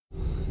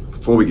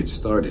Before we get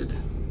started,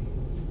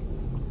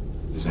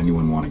 does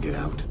anyone want to get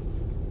out?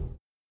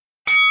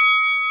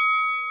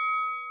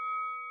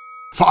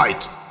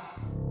 Fight!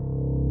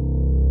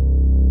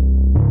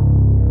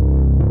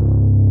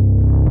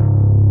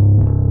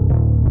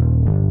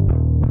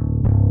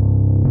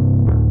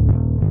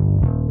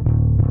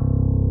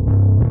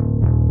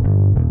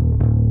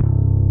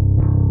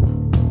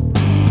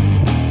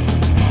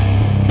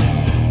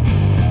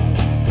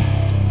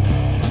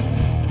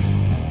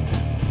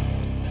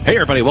 Hey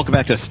everybody, welcome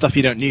back to Stuff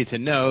You Don't Need to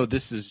Know.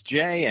 This is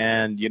Jay,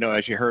 and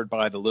as you heard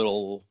by the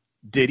little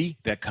ditty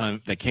that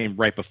came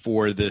right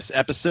before this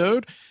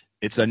episode,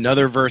 it's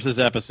another Versus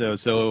episode.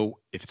 So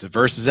if it's a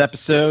Versus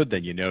episode,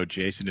 then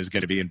Jason is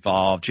going to be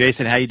involved.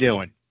 Jason, how you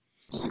doing?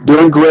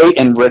 Doing great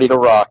and ready to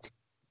rock.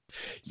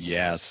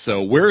 Yeah,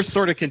 so we're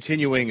sort of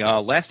continuing.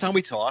 Last time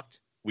we talked,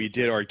 we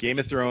did our Game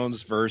of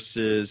Thrones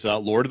versus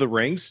Lord of the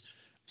Rings,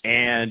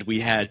 and we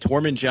had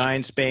Tormund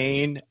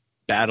Giantsbane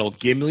battled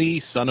Gimli,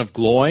 son of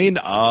Gloin,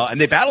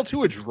 and they battled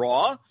to a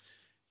draw.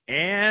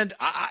 And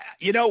I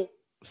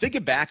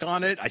thinking back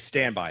on it, I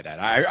stand by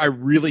that. I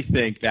really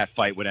think that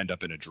fight would end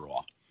up in a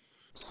draw.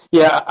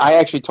 Yeah, I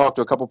actually talked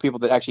to a couple people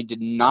that actually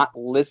did not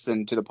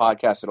listen to the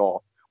podcast at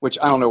all, which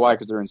I don't know why,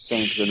 because they're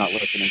insane because they're not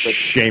listening. But,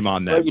 shame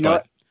on them.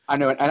 What? I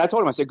know, and I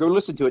told them, I said, go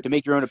listen to it to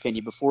make your own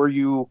opinion. Before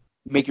you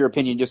make your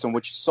opinion just on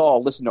what you saw,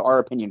 listen to our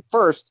opinion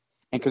first,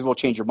 and because we'll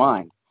change your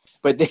mind.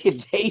 But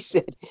they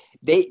said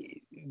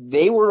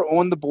they were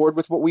on the board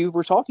with what we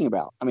were talking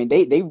about. I mean,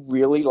 they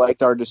really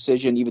liked our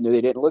decision, even though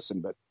they didn't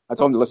listen. But I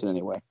told them to listen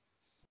anyway.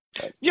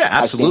 But yeah,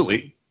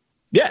 absolutely.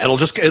 Yeah, it'll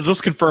just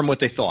confirm what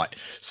they thought.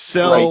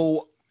 So,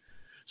 right.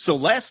 So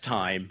last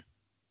time,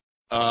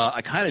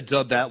 I kind of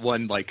dubbed that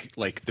one like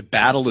the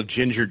Battle of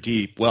Ginger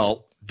Deep.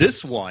 Well,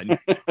 this one,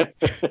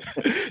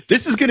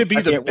 this is going to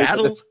be the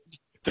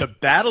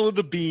Battle of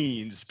the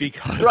Beans,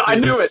 because I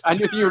knew it. I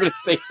knew you were going to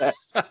say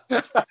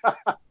that.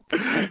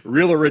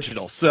 Real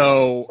original.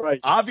 So right.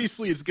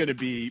 Obviously it's going to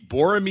be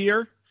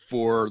Boromir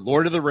for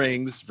Lord of the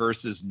Rings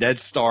versus Ned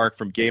Stark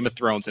from Game of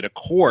Thrones. And of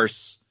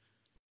course,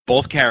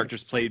 both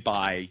characters played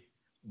by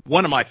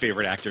one of my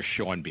favorite actors,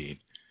 Sean Bean.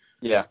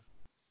 Yeah.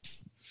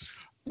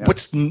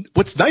 What's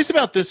nice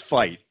about this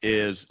fight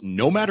is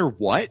no matter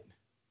what,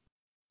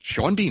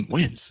 Sean Bean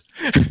wins.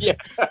 Yeah.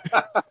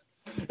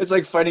 It's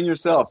like fighting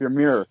yourself, your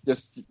mirror.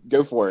 Just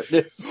go for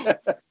it.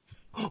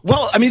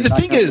 Well, I mean, the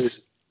thing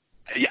is,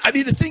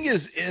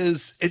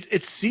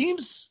 it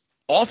seems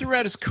all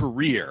throughout his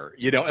career,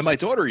 and my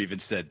daughter even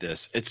said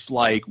this, it's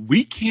like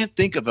we can't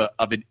think of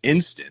an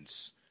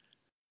instance,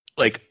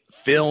 like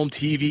film,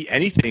 TV,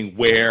 anything,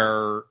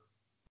 where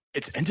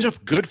it's ended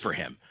up good for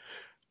him.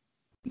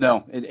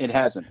 No, it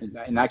hasn't.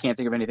 And I can't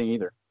think of anything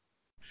either.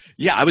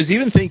 Yeah, I was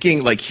even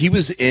thinking, like, he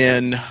was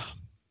in,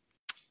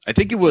 I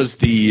think it was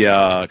the,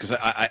 because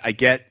I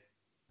get,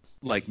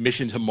 like,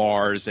 Mission to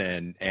Mars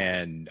and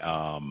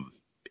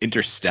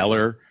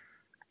Interstellar.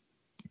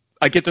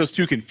 I get those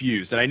two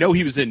confused, and I know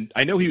he was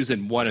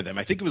in one of them.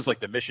 I think it was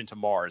like the Mission to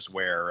Mars,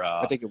 where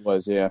I think it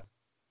was, yeah.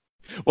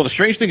 Well, the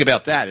strange thing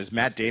about that is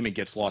Matt Damon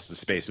gets lost in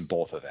space in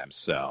both of them.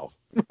 So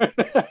now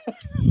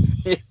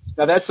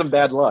that's some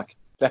bad luck.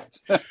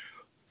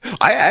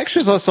 I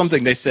actually saw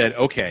something. They said,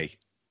 okay,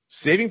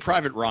 Saving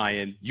Private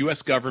Ryan,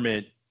 U.S.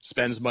 government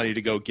spends money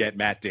to go get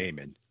Matt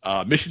Damon.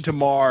 Mission to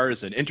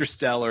Mars and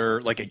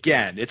Interstellar, like,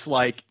 again, it's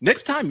like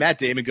next time Matt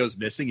Damon goes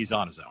missing, he's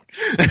on his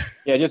own.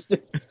 Yeah,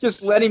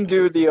 just let him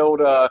do the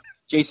old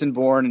Jason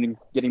Bourne and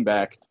get him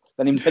back.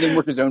 Let him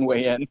work his own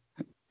way in.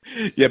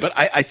 Yeah, but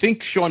I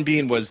think Sean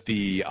Bean was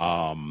the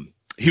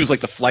he was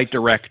like the flight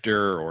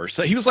director, or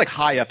so he was like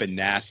high up in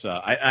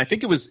NASA. I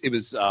think it was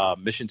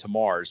Mission to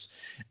Mars,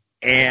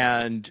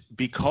 and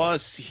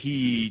because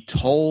he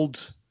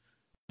told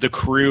the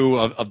crew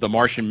of the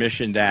Martian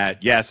mission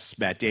that, yes,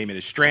 Matt Damon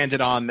is stranded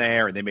on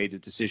there, and they made the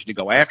decision to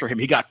go after him,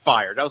 he got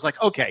fired. I was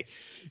like, okay,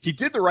 he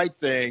did the right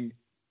thing,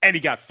 and he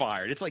got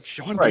fired. It's like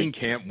Sean Bean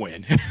can't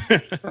win.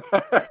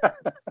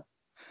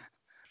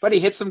 But he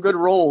hit some good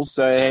roles,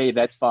 so hey,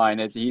 that's fine.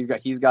 He's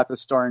got the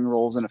starring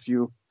roles in a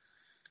few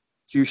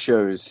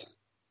shows.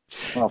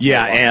 Well,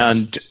 yeah,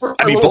 and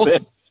I mean both.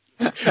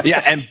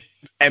 Yeah,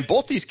 and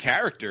both these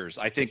characters,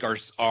 I think,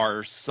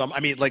 are some. I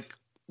mean,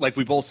 like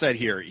we both said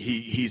here,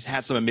 he's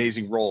had some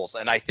amazing roles,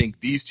 and I think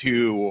these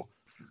two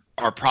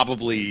are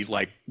probably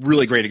like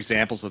really great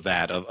examples of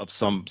that, of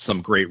some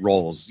great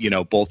roles.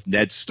 Both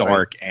Ned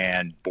Stark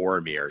and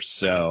Boromir.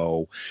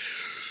 So,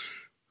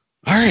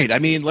 all right. I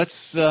mean,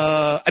 let's.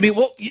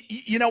 Well,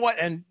 you know what?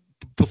 And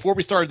before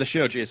we started the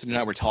show, Jason and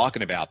I were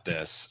talking about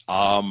this.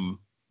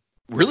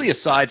 Really,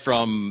 aside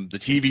from the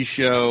TV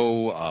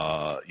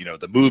show,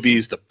 the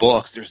movies, the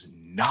books, there's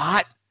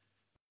not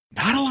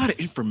a lot of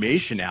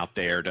information out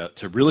there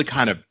to really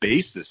kind of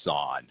base this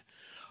on.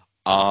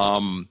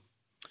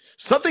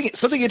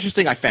 Something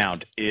interesting I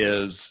found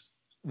is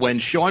when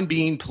Sean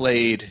Bean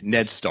played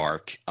Ned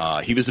Stark,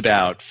 he was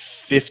about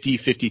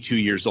 52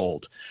 years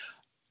old.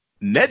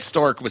 Ned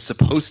Stark was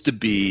supposed to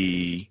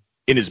be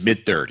in his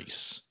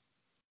mid-30s.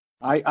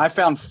 I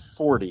found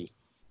 40.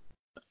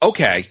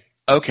 Okay.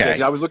 Okay. Yeah,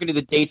 'cause I was looking at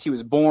the dates he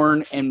was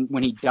born and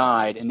when he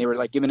died, and they were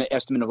like giving an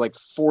estimate of like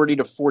 40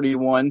 to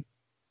 41.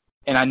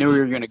 And I knew you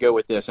were going to go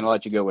with this, and I'll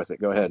let you go with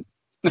it. Go ahead.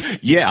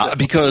 Yeah,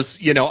 because,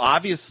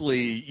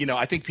 obviously,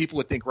 I think people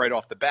would think right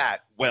off the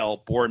bat,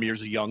 well,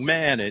 Boromir's a young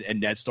man and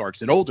Ned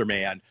Stark's an older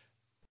man.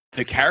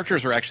 The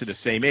characters are actually the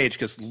same age,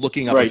 because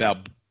looking up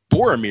about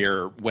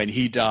Boromir, when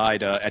he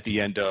died at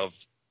the end of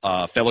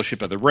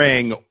Fellowship of the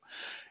Ring,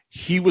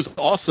 he was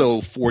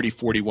also 40,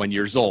 41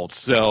 years old.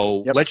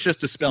 So let's just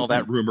dispel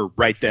that rumor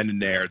right then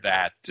and there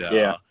that,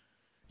 they're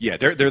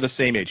the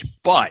same age.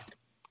 But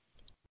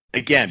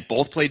again,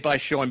 both played by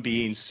Sean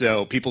Bean,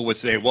 so people would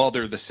say, well,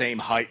 they're the same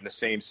height and the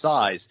same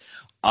size.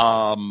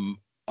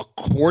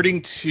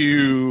 According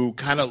to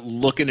kind of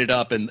looking it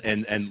up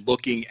and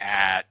looking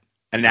at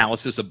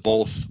analysis of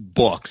both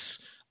books,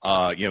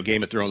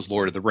 Game of Thrones,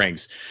 Lord of the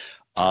Rings,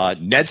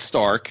 Ned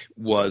Stark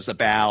was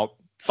about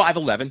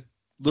 5'11", a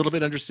little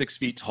bit under 6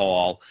 feet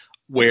tall,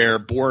 where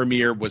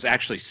Boromir was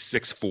actually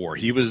 6'4".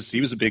 He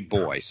was a big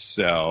boy.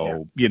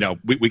 So,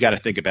 we got to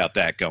think about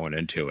that going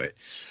into it.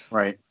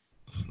 Right.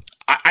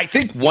 I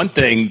think one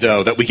thing,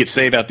 though, that we could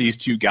say about these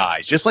two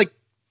guys, just like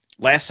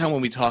last time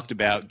when we talked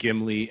about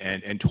Gimli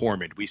and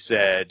Tormund, we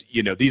said,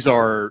 these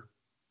are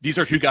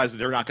two guys that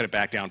they're not going to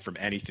back down from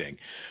anything.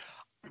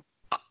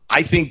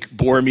 I think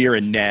Boromir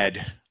and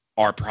Ned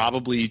are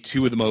probably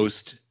two of the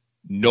most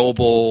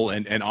noble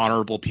and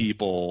honorable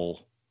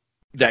people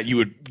that you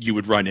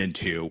would run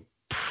into.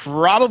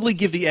 Probably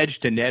give the edge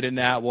to Ned in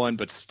that one,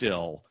 but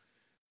still,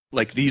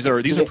 like these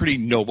are pretty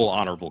noble,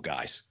 honorable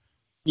guys.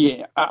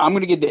 Yeah, I'm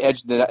going to give the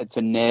edge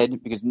to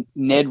Ned, because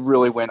Ned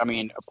really went,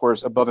 of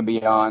course, above and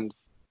beyond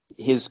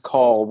his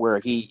call, where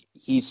he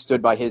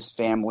stood by his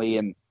family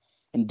and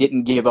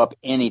didn't give up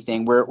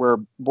anything. Where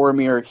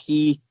Boromir,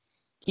 he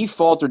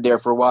faltered there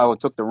for a while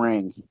and took the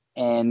ring.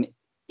 And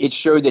it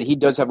showed that he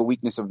does have a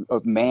weakness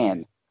of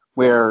man,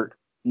 where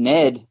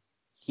Ned,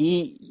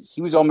 he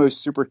was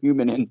almost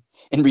superhuman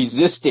in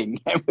resisting.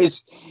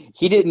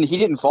 He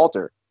didn't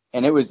falter.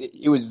 And it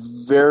was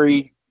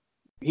very...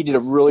 He did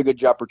a really good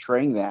job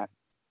portraying that.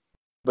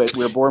 But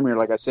where Boromir,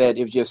 like I said,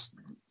 it was just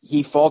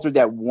he faltered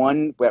that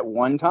one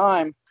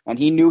time, and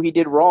he knew he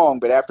did wrong.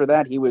 But after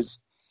that, he was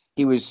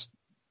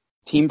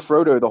Team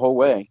Frodo the whole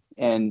way,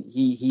 and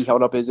he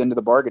held up his end of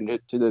the bargain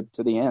to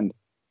the end.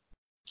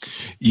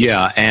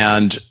 Yeah,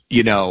 and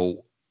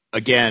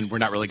again, we're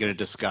not really going to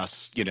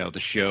discuss the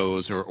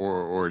shows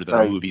or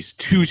the movies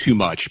too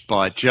much,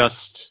 but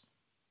just.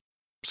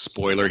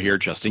 Spoiler here,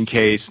 just in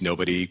case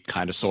nobody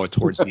kind of saw it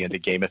towards the end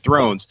of Game of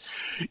Thrones.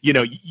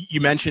 You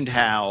mentioned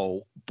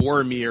how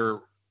Boromir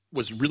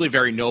was really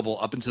very noble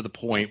up until the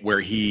point where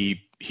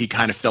he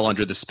kind of fell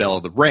under the spell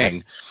of the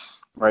ring.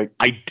 Right.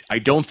 I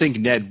don't think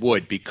Ned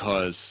would,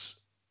 because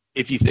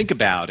if you think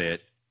about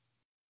it,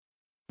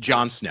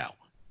 Jon Snow.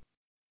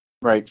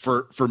 Right.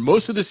 For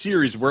most of the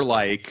series, we're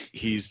like,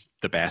 he's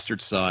the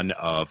bastard son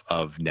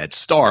of Ned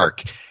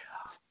Stark.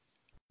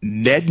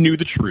 Ned knew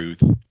the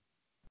truth.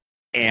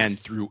 And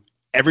through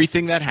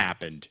everything that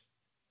happened,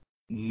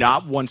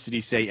 not once did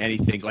he say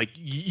anything. Like,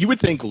 you would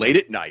think late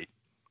at night,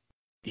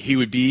 he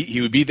would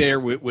be there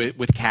with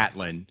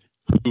Catelyn,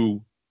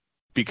 who,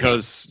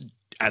 because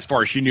as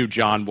far as she knew,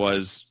 Jon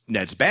was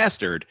Ned's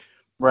bastard,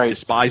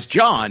 despised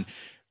Jon.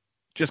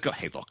 Just go,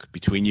 hey, look,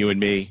 between you and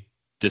me,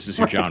 this is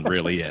who Jon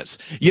really is.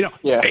 He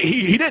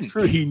didn't.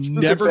 He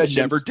never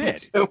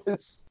did.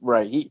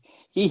 Right.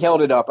 He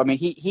held it up.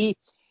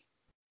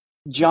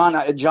 Jon,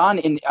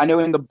 I know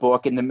in the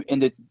book, in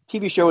the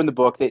TV show, in the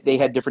book, they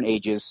had different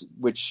ages,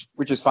 which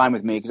is fine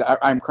with me, because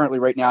I'm currently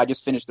right now, I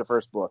just finished the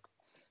first book,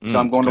 so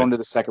I'm going on to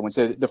the second one.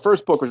 So the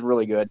first book was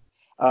really good.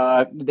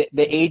 The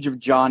age of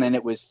Jon in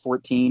it was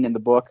 14 in the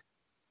book,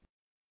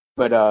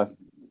 but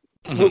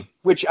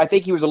which I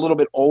think he was a little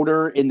bit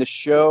older in the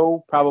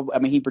show.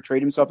 Probably, he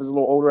portrayed himself as a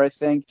little older, I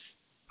think.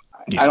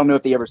 Yeah. I don't know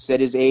if they ever said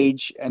his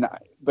age,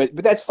 but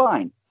that's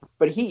fine.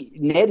 But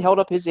Ned held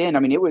up his end.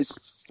 It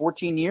was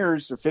 14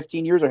 years or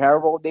 15 years or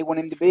however old they want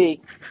him to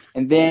be,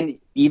 and then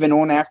even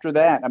on after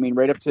that,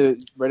 right up to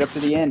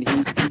the end,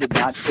 he did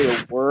not say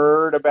a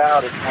word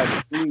about it,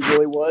 who he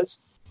really was,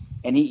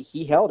 and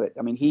he held it.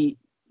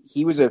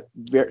 He was a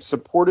very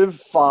supportive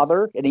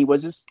father, and he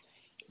was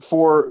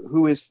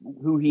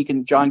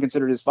Jon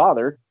considered his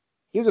father.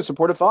 He was a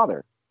supportive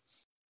father,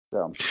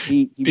 so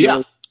he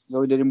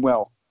really did him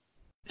well.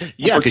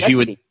 Yeah, because you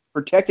would.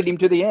 Protected him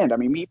to the end.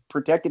 He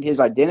protected his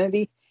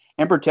identity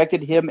and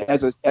protected him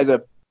as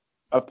a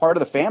part of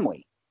the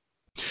family.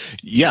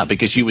 Yeah,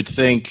 because you would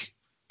think,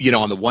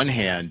 on the one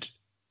hand,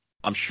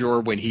 I'm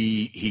sure when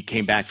he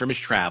came back from his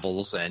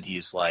travels and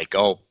he's like,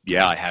 oh,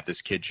 yeah, I have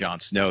this kid, Jon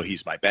Snow,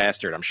 he's my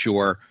bastard. I'm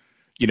sure,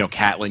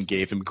 Catelyn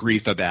gave him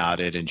grief about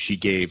it, and she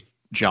gave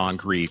Jon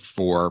grief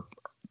for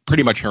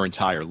pretty much her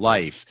entire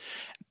life.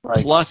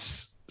 Right.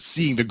 Plus,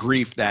 seeing the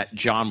grief that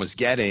Jon was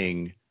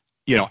getting,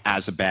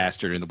 as a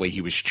bastard and the way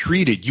he was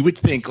treated, you would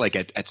think like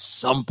at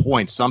some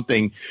point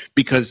something,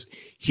 because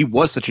he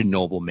was such a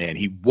noble man,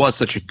 he was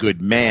such a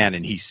good man,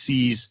 and he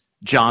sees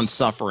Jon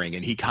suffering,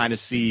 and he kind of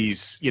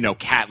sees,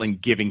 Catelyn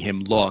giving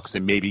him looks,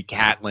 and maybe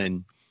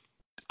Catelyn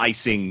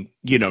icing,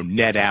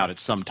 Ned out at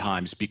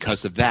sometimes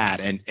because of that.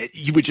 And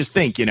you would just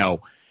think,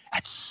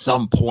 at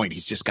some point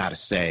he's just got to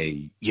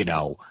say,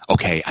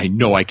 okay, I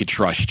know I could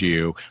trust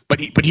you. But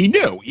he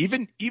knew,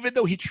 even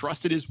though he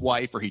trusted his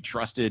wife or he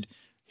trusted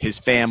his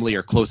family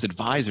or close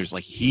advisors,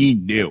 like he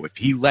knew if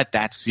he let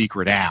that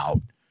secret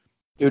out,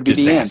 it would be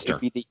disaster.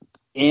 the end. It would be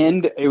the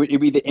end. It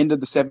would be the end of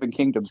the Seven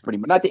Kingdoms, pretty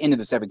much. Not the end of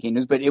the Seven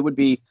Kingdoms, but it would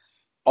be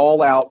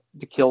all out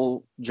to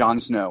kill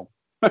Jon Snow.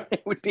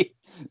 It would be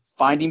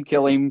find him,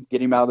 kill him,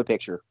 get him out of the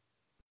picture.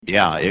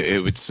 Yeah,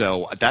 it would.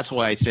 So that's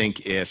why I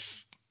think if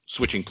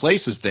switching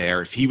places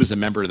there, if he was a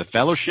member of the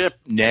Fellowship,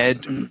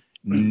 Ned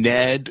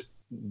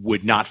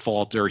would not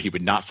falter. He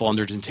would not fall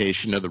under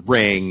temptation of the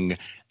ring.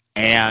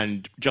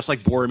 And just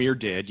like Boromir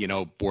did,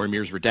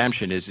 Boromir's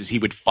redemption is he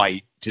would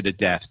fight to the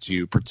death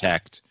to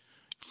protect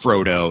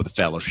Frodo, the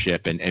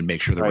Fellowship, and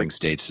make sure the ring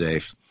stayed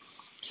safe.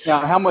 Now,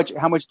 how much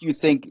do you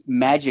think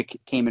magic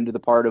came into the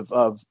part of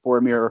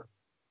Boromir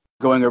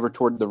going over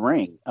toward the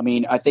ring? I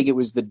mean, I think it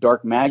was the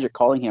dark magic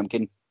calling him.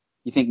 Can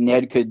you think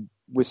Ned could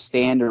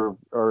withstand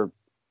or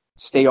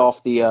stay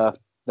off the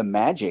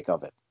magic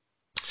of it?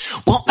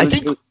 Well, I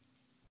think.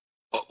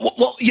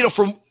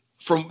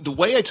 From the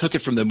way I took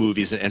it from the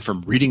movies and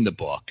from reading the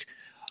book,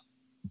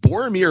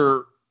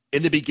 Boromir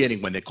in the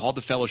beginning, when they called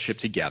the Fellowship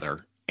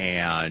together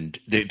and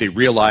they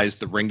realized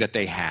the ring that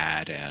they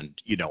had,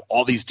 and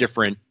all these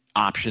different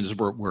options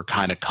were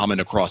kind of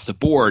coming across the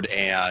board,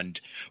 and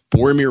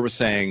Boromir was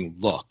saying,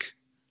 look,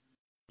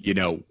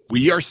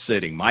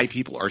 my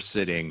people are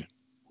sitting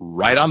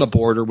right on the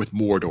border with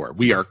Mordor.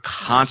 We are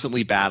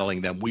constantly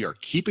battling them. We are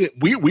keeping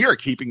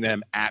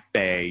them at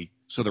bay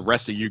so the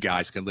rest of you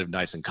guys can live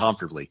nice and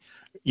comfortably.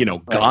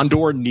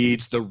 Gondor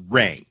needs the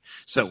ring.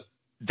 So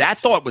that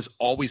thought was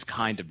always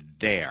kind of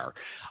there.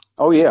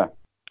 Oh, yeah.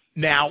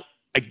 Now,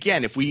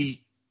 again, if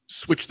we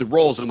switch the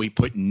roles and we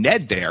put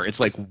Ned there, it's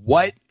like,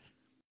 what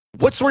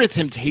sort of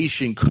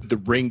temptation could the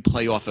ring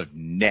play off of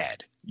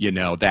Ned,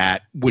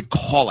 that would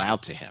call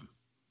out to him?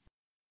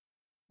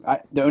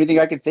 The only thing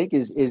I could think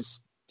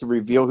is to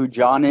reveal who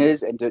Jon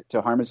is and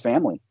to harm his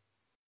family.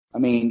 I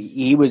mean,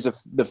 he was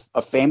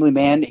a family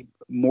man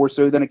more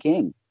so than a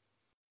king.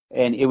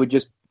 And it would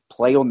just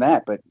play on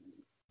that. But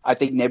I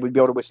think Ned would be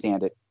able to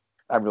withstand it.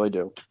 I really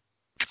do.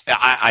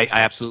 I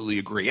absolutely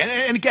agree.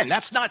 And again,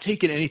 that's not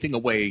taking anything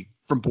away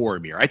from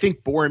Boromir. I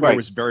think Boromir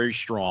was very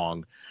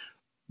strong,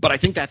 but I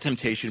think that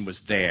temptation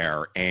was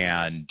there.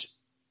 And,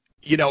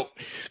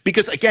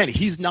 because again,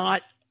 he's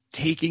not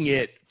taking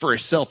it for a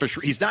selfish,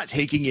 he's not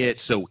taking it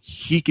so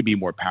he can be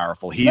more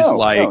powerful. He's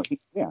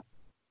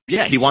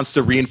he wants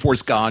to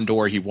reinforce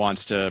Gondor. He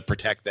wants to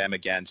protect them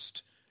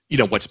against,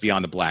 what's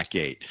beyond the Black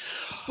Gate.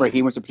 Right.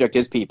 He wants to protect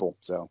his people.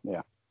 So,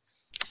 yeah.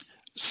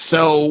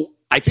 So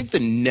I think the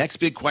next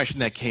big question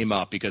that came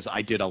up, because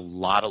I did a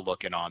lot of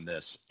looking on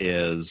this,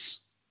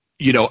 is,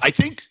 I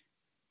think,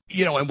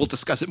 and we'll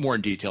discuss it more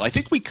in detail. I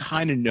think we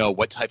kind of know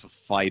what type of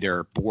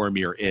fighter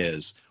Boromir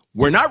is.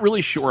 We're not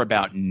really sure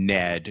about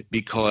Ned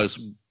because,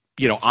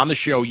 on the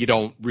show, you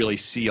don't really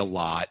see a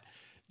lot.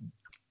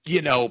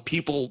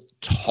 People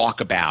talk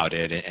about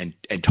it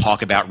and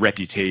talk about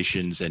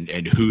reputations and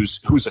who's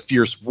a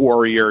fierce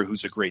warrior,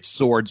 who's a great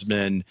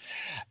swordsman.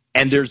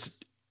 And there's,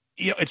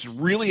 it's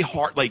really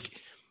hard, like,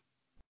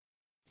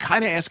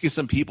 kind of asking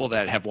some people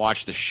that have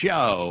watched the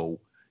show,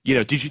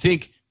 did you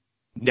think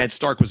Ned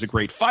Stark was a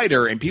great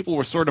fighter? And people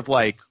were sort of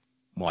like,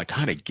 well, I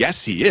kind of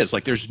guess he is.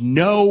 Like, there's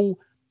no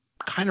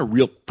kind of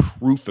real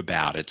proof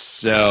about it.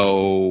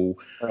 So,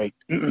 right.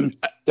 The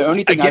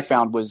only thing I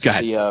found was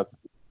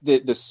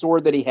the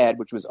sword that he had,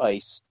 which was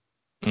ice.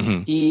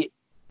 Mm-hmm.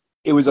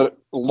 It was a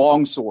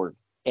long sword,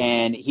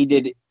 and he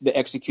did the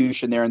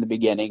execution there in the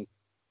beginning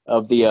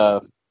of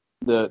the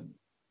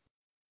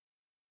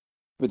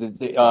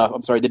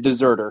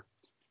deserter,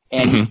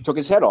 and he took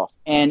his head off.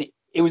 And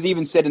it was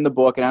even said in the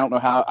book, and I don't know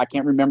how, I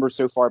can't remember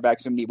so far back,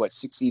 6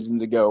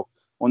 seasons ago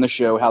on the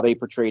show, how they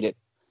portrayed it.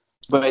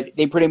 But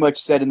they pretty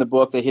much said in the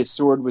book that his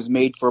sword was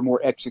made for more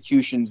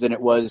executions than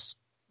it was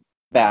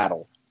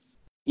battle.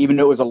 Even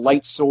though it was a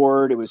light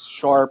sword, it was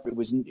sharp, it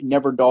was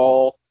never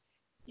dull.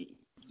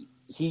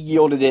 He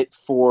yielded it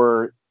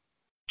for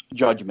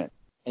judgment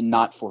and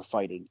not for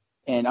fighting.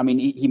 And I mean,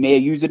 he may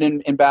have used it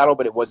in battle,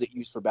 but it wasn't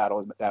used for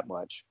battle that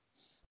much.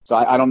 So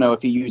I don't know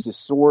if he used his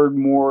sword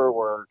more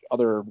or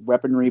other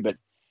weaponry, but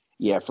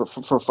yeah, for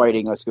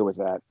fighting, let's go with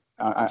that.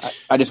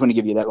 I just want to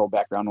give you that little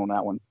background on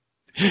that one.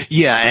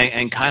 Yeah,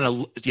 and kind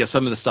of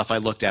some of the stuff I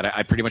looked at,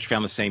 I pretty much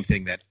found the same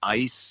thing, that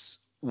ice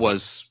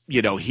was,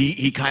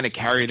 he kind of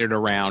carried it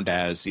around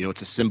as,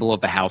 it's a symbol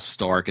of the House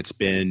Stark. It's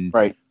been,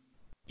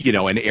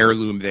 an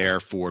heirloom there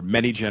for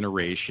many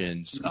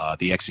generations.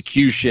 The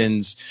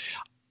executions,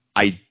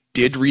 I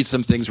did read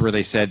some things where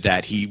they said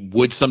that he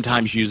would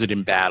sometimes use it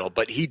in battle,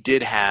 but he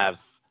did have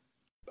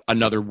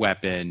another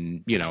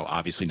weapon,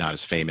 obviously not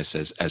as famous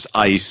as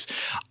ice.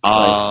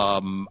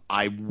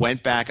 I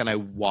went back and I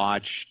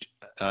watched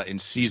in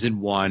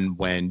season 1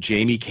 when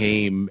Jaime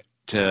came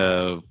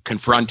to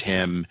confront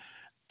him,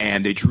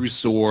 and they drew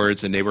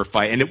swords and they were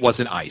fighting. And it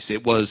wasn't ice.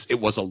 It was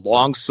a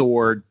long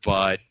sword,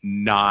 but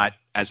not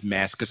as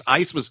massive, because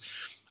ice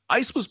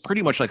was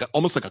pretty much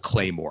almost like a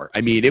claymore.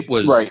 I mean, it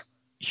was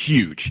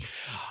huge.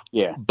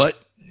 Yeah.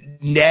 But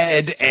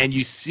Ned, and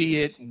you see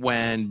it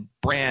when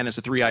Bran, as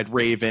a three-eyed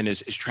raven,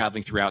 is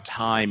traveling throughout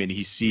time, and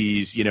he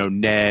sees,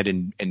 Ned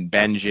and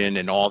Benjen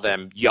and all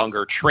them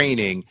younger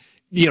training.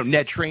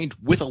 Ned trained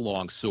with a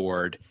long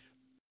sword,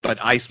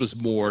 but ice was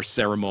more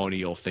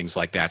ceremonial, things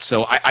like that.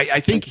 So I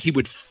think he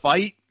would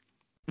fight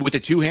with a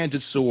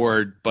two-handed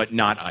sword, but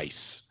not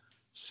ice.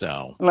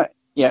 So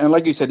yeah, and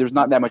like you said, there's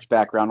not that much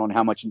background on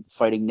how much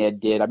fighting Ned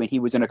did. I mean, he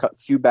was in a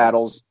few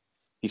battles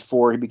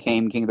before he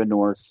became King of the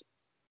North,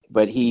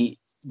 but they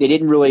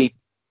didn't really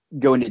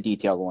go into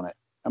detail on it.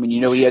 I mean,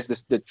 he has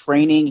the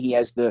training, he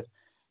has the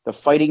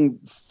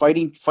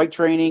fight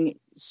training,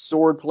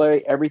 sword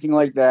play, everything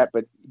like that,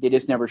 but they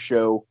just never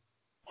show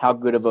how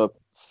good of a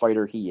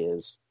fighter he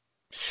is,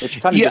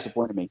 which kind of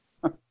disappointed me.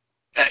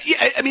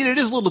 Yeah, I mean, it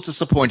is a little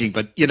disappointing,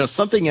 but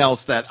something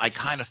else that I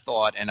kind of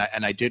thought, and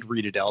I did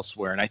read it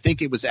elsewhere, and I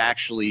think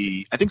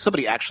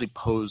somebody actually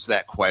posed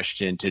that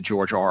question to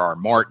George R.R.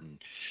 Martin,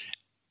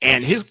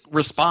 and his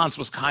response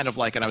was kind of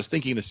like, and I was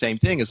thinking the same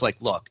thing, is like,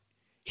 look,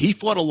 he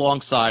fought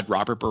alongside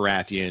Robert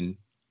Baratheon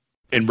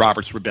in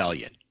Robert's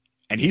Rebellion,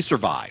 and he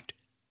survived.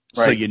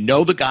 Right.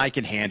 So the guy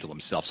can handle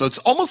himself. So it's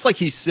almost like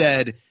he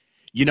said,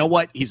 you know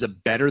what, he's a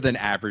better than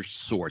average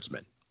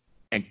swordsman.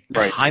 And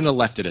kind of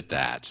left it at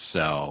that.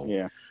 So,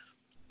 yeah.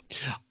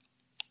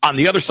 On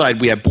the other side,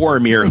 we have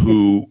Boromir,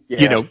 who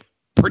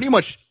pretty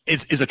much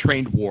is a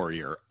trained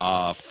warrior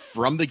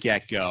from the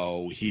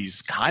get-go.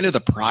 He's kind of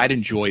the pride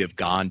and joy of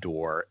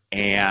Gondor,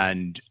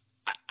 and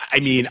I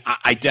mean,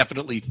 I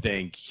definitely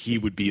think he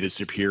would be the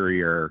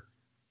superior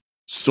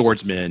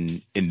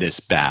swordsman in this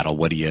battle.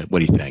 What do you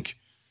think?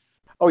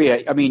 Oh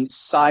yeah, I mean,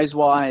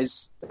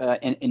 size-wise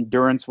and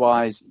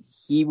endurance-wise,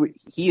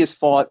 he has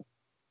fought.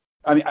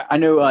 I mean, I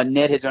know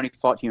Ned has only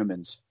fought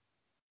humans,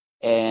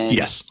 and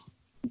yes,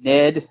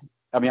 Boromir.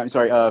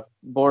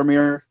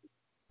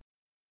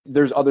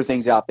 There's other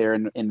things out there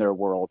in their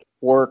world,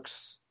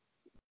 orcs,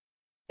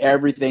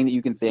 everything that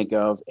you can think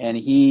of, and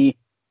he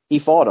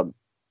fought them,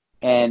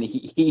 and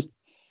he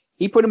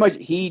pretty much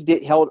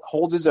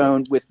holds his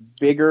own with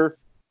bigger,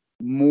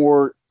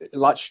 a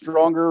lot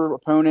stronger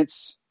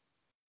opponents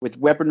with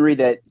weaponry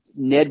that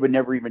Ned would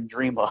never even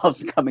dream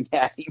of coming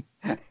at him.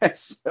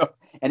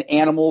 And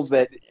animals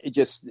that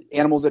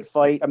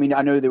fight. I mean,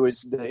 I know there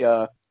was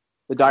the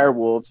dire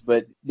wolves,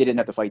 but they didn't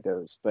have to fight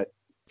those. But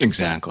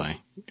exactly,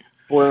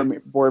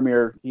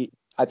 Boromir,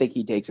 I think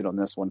he takes it on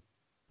this one.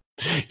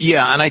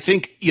 Yeah, and I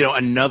think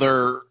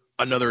another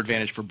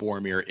advantage for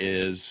Boromir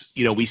is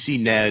we see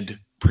Ned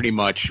pretty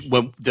much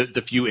when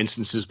the few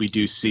instances we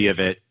do see of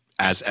it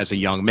as a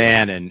young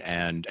man,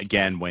 and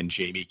again when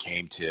Jaime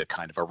came to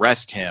kind of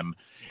arrest him,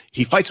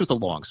 he fights with a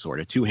long sword,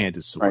 a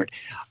two-handed sword. Right.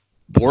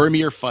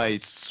 Boromir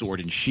fights sword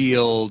and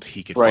shield.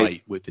 He can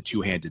fight with the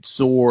two-handed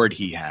sword.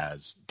 He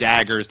has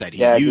daggers that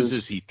he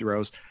uses. He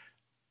throws.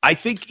 I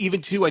think he's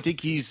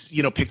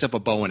picked up a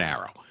bow and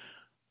arrow.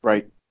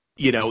 Right.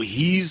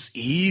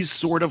 He's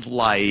sort of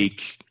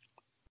like,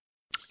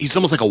 he's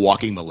almost like a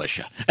walking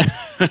militia.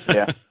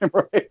 Yeah.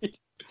 Right.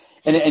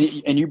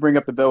 And you bring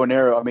up the bow and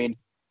arrow. I mean,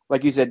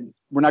 like you said,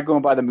 we're not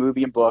going by the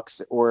movie and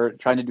books or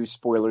trying to do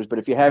spoilers, but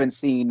if you haven't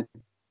seen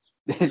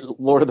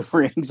Lord of the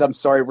Rings, I'm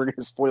sorry, we're going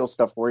to spoil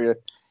stuff for you,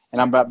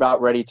 and I'm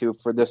about ready to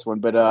for this one.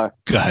 But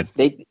go ahead.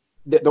 The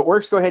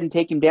orcs go ahead and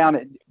take him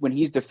down when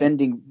he's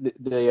defending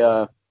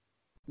the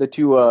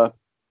two.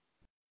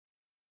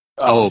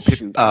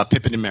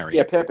 Pippin and Merry.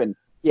 Yeah, Pippin.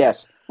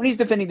 Yes, when he's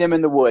defending them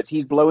in the woods,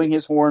 he's blowing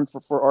his horn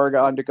for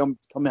Aragorn to come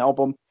help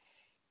him.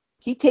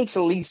 He takes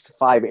at least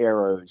 5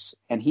 arrows,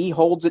 and he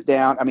holds it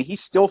down. I mean,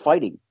 he's still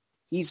fighting.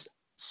 He's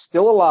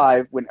still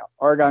alive when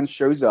Aragorn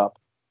shows up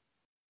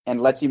and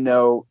lets him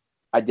know,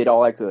 I did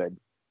all I could.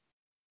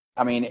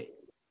 I mean,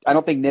 I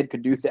don't think Ned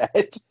could do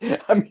that.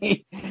 I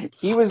mean,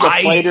 he was a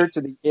fighter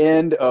to the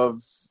end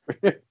of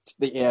to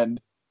the end.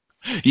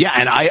 Yeah,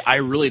 and I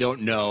really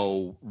don't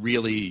know,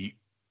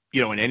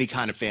 in any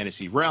kind of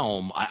fantasy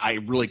realm, I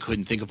really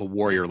couldn't think of a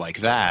warrior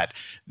like that.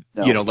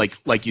 No.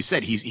 Like you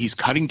said, he's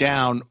cutting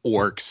down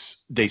orcs.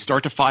 They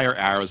start to fire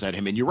arrows at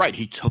him, and you're right.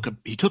 He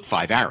took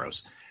 5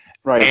 arrows,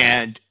 right?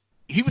 And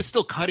he was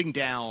still cutting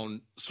down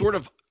sort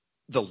of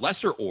the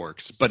lesser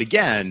orcs. But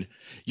again,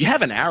 you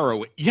have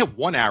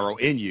one arrow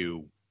in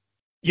you.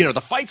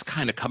 The fight's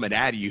kind of coming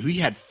at you. He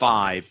had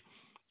 5,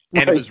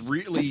 and it was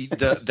really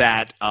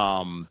that.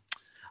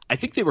 I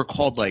think they were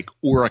called like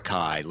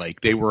Uruk-hai, like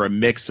they were a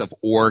mix of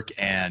orc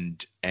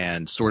and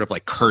sort of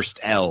like cursed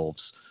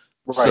elves.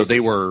 Right. So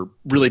they were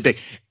really big.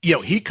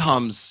 He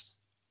comes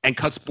and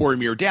cuts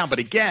Boromir down, but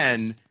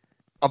again,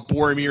 a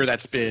Boromir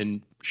that's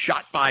been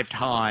shot 5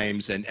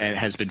 times and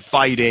has been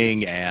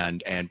fighting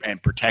and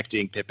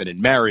protecting Pippin and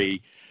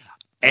Merry.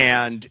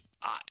 And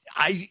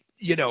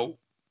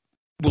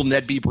will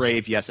Ned be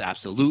brave? Yes,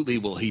 absolutely.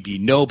 Will he be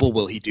noble?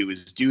 Will he do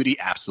his duty?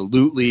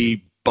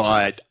 Absolutely.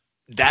 But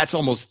that's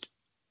almost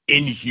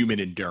inhuman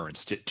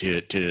endurance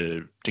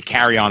to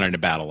carry on in a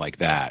battle like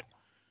that.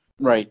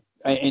 Right.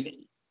 And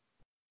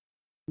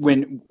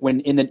when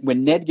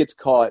Ned gets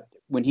caught,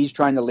 when he's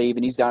trying to leave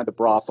and he's down at the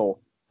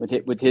brothel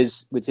with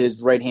his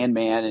right hand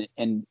man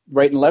and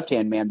right and left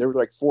hand man, there were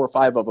like 4 or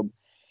 5 of them,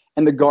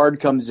 and the guard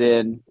comes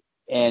in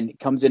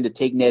to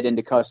take Ned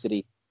into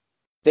custody.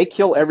 They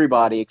kill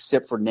everybody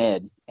except for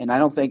Ned, and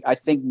I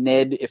think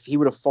Ned, if he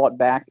would have fought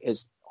back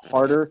as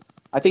harder,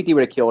 I think he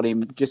would have killed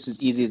him just as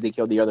easy as they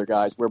killed the other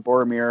guys. Where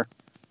Boromir,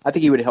 I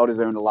think he would have held his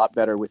own a lot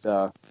better with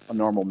a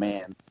normal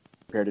man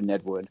compared to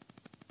Ned would.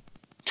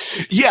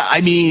 Yeah,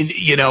 I mean,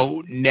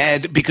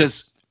 Ned,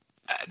 because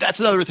that's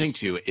another thing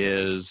too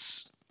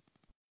is,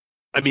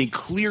 I mean,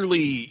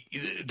 clearly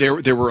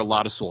there were a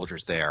lot of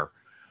soldiers there.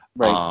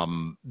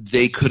 Right.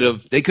 They could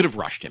have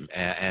rushed him,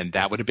 and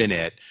that would have been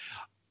it.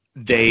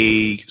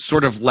 They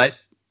sort of let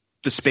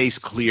the space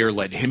clear,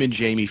 let him and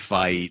Jaime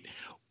fight,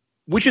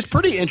 which is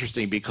pretty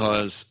interesting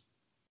because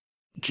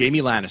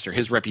Jaime Lannister,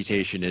 his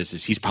reputation is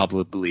he's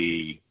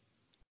probably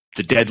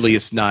the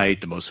deadliest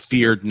knight, the most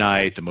feared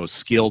knight, the most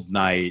skilled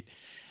knight.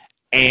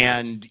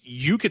 And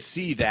you could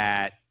see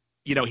that,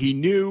 he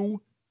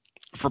knew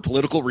for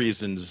political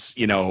reasons,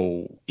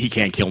 he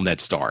can't kill Ned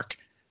Stark.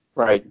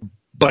 Right.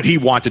 But he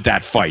wanted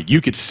that fight.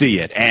 You could see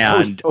it.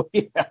 And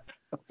yeah.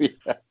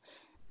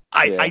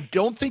 I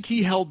don't think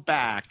he held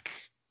back,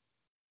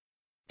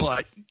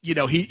 but,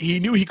 he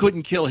knew he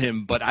couldn't kill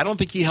him, but I don't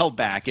think he held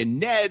back. And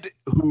Ned,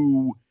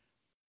 who,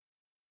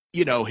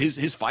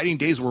 his fighting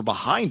days were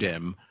behind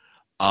him,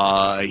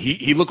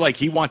 he looked like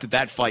he wanted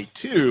that fight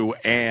too.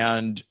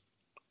 And,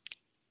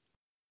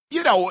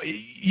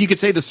 you could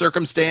say the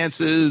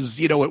circumstances,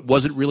 it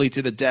wasn't really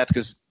to the death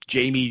because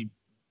Jaime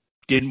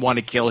didn't want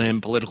to kill him,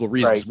 political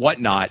reasons,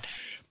 whatnot.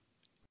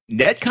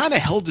 Ned kind of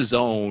held his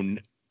own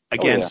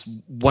against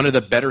one of the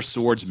better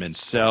swordsmen.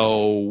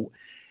 So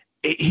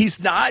he's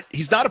not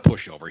a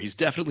pushover. He's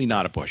definitely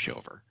not a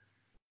pushover.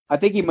 I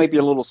think he might be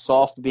a little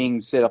soft being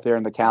sit up there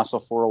in the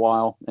castle for a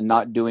while and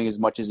not doing as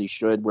much as he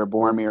should, where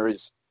Boromir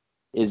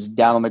is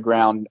down on the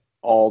ground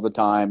all the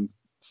time,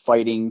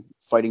 fighting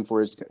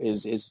for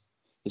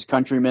his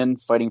countrymen,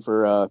 fighting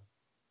for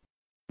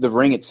the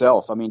ring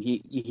itself. I mean,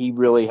 he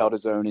really held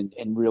his own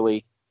and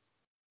really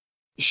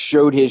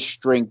showed his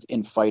strength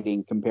in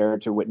fighting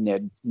compared to what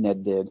Ned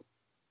did.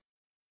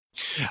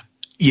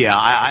 Yeah,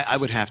 I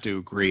would have to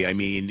agree. I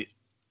mean,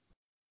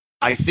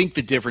 I think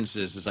the difference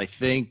is I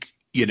think,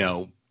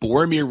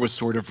 Boromir was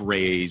sort of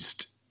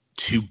raised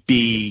to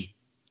be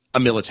a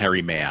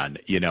military man,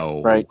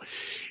 Right.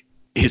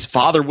 His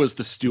father was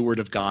the steward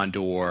of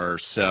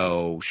Gondor,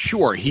 so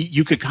sure,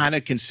 you could kind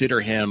of consider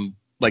him,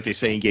 like they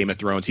say in Game of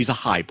Thrones, he's a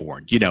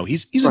highborn.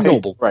 He's a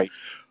noble, right?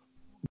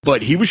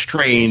 But he was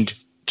trained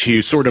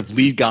to sort of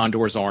lead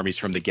Gondor's armies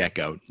from the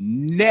get-go.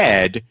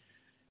 Ned,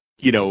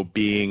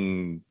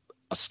 being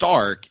a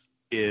Stark,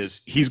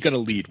 he's going to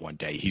lead one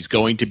day. He's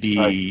going to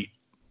be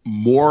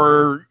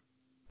more,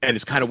 and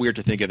it's kind of weird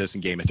to think of this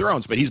in Game of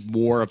Thrones, but he's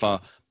more of a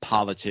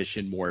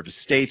politician, more of a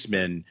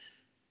statesman.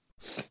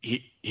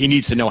 He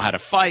needs to know how to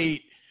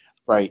fight.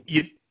 Right.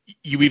 You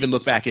even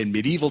look back in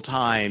medieval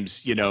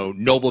times,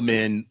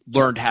 noblemen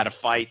learned how to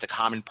fight the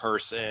common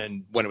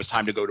person when it was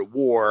time to go to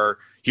war.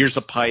 Here's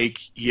a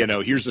pike,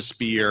 here's a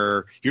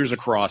spear, here's a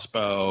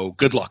crossbow.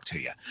 Good luck to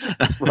you.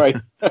 Right.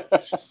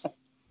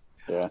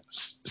 Yeah.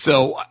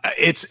 So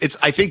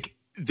I think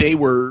they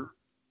were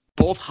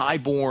both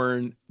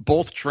highborn,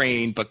 both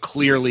trained, but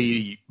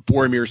clearly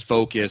Boromir's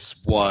focus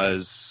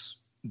was,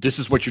 this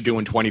is what you're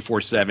doing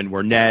 24/7,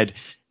 where Ned,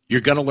 you're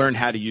going to learn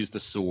how to use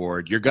the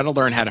sword. You're going to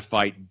learn how to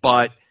fight,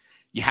 but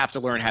you have to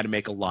learn how to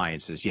make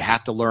alliances. You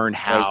have to learn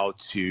how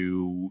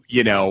to,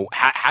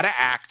 how to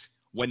act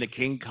when the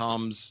king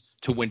comes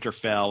to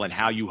Winterfell and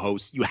how you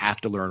host. You have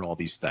to learn all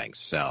these things.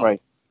 So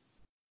right.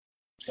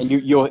 And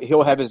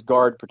he'll have his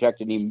guard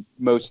protecting him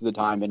most of the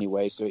time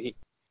anyway. So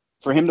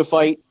for him to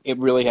fight, it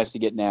really has to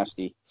get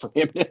nasty. For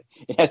him, it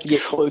has to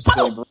get close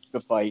to him to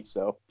fight.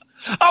 So.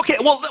 Okay,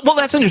 well,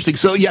 that's interesting.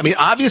 So, yeah, I mean,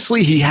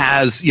 obviously he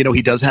has,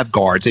 he does have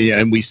guards,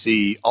 and we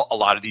see a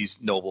lot of these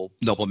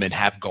noblemen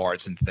have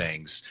guards and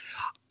things.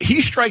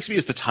 He strikes me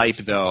as the type,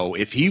 though,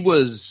 if he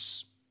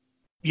was,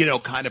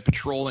 kind of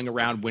patrolling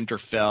around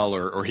Winterfell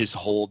or his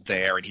hold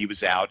there, and he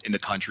was out in the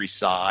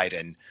countryside,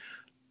 and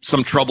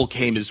some trouble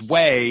came his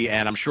way,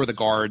 and I'm sure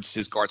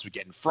his guards would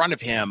get in front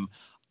of him.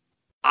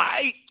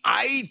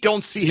 I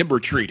don't see him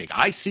retreating.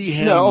 I see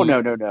him.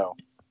 No.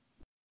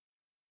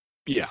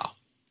 Yeah.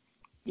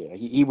 Yeah,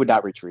 he would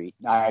not retreat.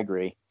 I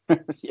agree.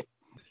 Yeah.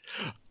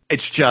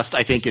 It's just,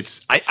 I think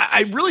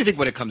I really think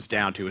what it comes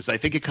down to is I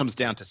think it comes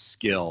down to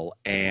skill,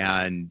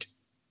 and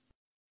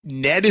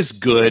Ned is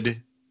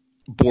good.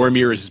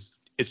 Boromir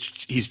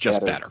he's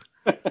just better.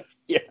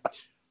 Yeah.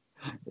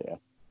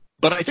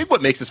 But I think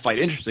what makes this fight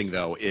interesting,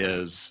 though,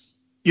 is,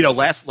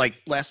 last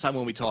time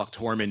when we talked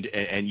Tormund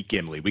and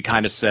Gimli, we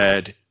kind of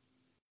said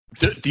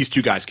these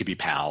two guys could be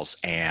pals,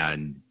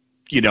 and,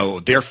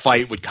 their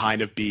fight would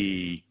kind of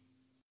be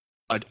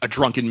a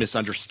drunken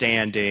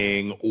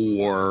misunderstanding,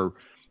 or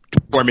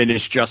Tormund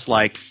is just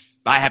like,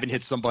 I haven't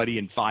hit somebody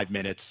in 5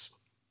 minutes.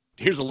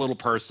 Here's a little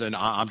person.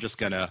 I'm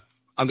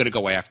gonna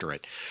go after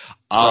it.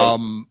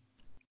 Right.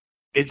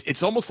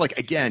 It's almost like,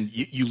 again,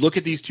 you look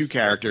at these two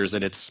characters,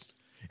 and it's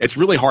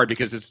really hard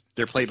because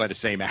they're played by the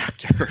same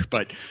actor.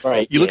 But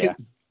Right.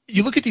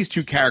 you look at these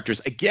two characters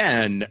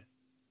again.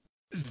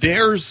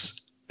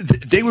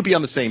 They would be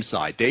on the same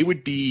side. They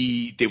would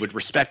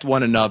respect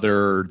one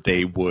another.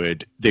 They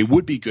would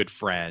be good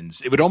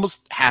friends. It would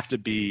almost have to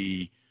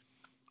be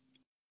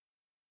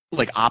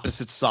like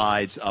opposite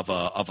sides of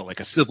a like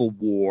a civil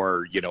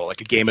war,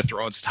 like a Game of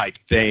Thrones type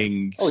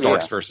thing.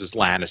 Starks versus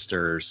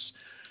Lannisters.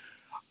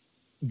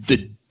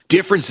 The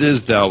difference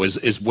is, though,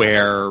 is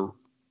where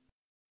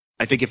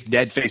I think if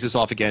Ned faces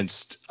off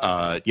against,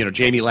 Jaime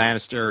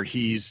Lannister,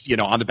 he's,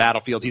 on the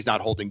battlefield, he's not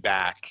holding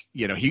back.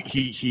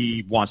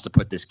 He wants to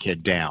put this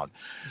kid down.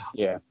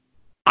 Yeah.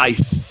 I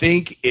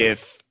think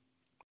if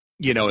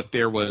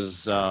there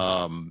was,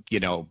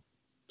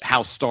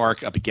 House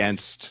Stark up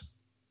against,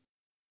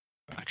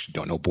 I actually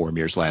don't know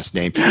Boromir's last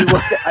name.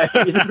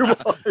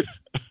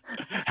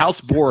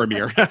 House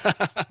Boromir.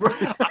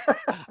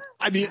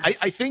 I mean,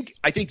 I think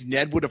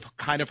Ned would have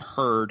kind of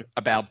heard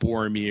about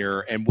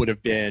Boromir and would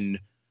have been,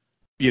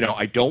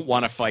 I don't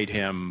want to fight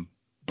him,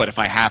 but if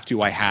I have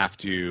to, I have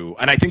to.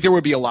 And I think there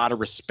would be a lot of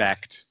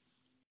respect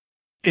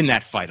in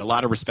that fight, a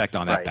lot of respect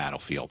on that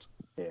battlefield.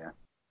 Yeah,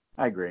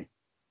 I agree.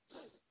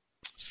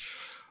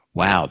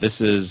 Wow,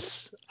 this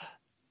is.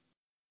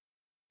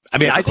 I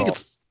mean,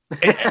 difficult.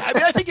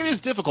 I think it is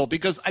difficult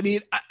because and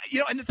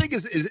the thing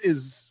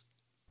is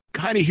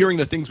kind of hearing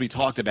the things we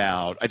talked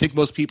about. I think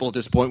most people at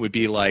this point would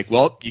be like,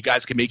 well, you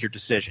guys can make your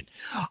decision.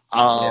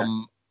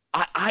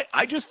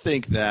 I just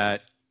think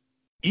that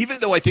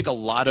even though I think a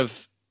lot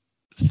of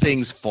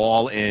things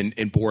fall in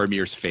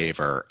Boromir's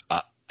favor,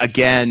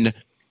 again,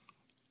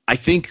 I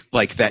think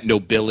like that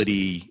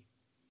nobility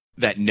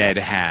that Ned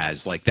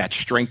has, like that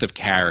strength of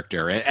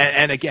character,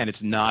 and again,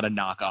 it's not a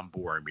knock on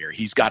Boromir.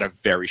 He's got a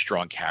very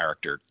strong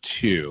character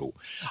too.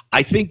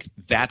 I think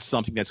that's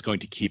something that's going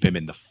to keep him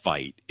in the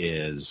fight.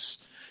 Is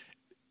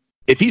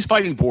if he's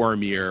fighting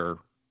Boromir,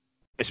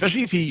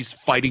 especially if he's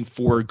fighting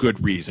for a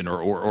good reason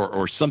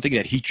or something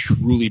that he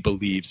truly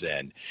believes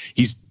in,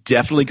 he's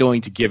definitely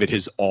going to give it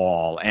his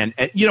all. And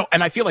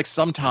I feel like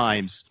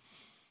sometimes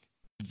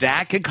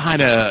that can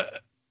kind of,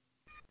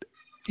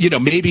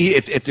 maybe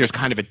if there's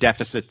kind of a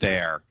deficit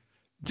there,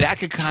 that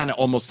could kind of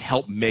almost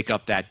help make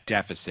up that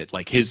deficit,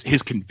 like his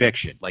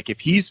conviction. Like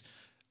if he's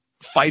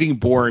fighting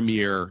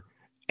Boromir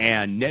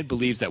and Ned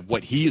believes that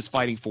what he is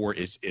fighting for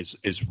is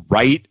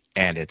right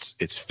and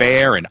it's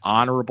fair and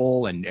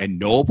honorable and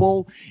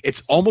noble,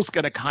 it's almost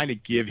going to kind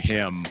of give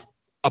him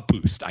a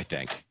boost, I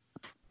think.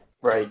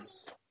 Right.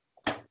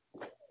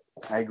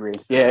 I agree.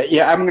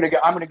 Yeah. I'm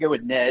gonna go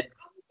with Ned.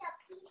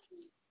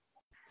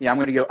 Yeah,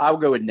 I'll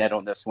go with Ned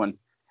on this one.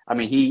 I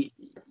mean, he,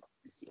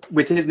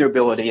 with his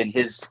nobility and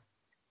his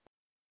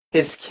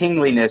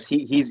kingliness,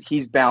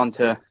 he's bound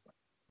to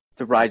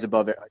rise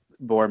above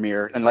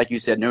Boromir. And like you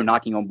said, no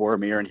knocking on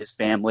Boromir and his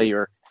family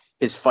or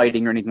his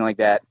fighting or anything like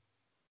that.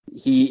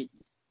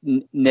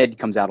 Ned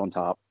comes out on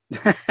top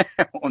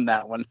on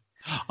that one.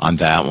 On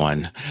that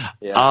one.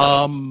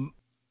 Yeah.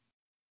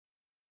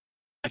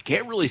 I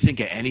can't really think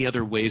of any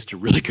other ways to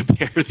really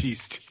compare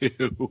these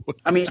two.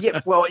 I mean,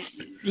 yeah. Well,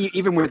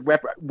 even with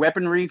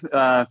weaponry,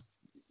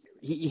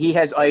 he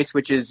has ice,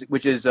 which is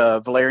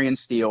Valyrian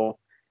steel,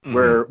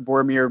 where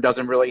Boromir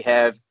doesn't really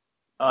have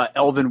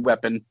elven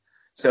weapon.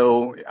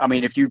 So, I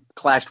mean, if you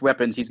clashed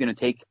weapons, he's going to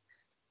take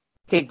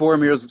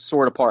Boromir's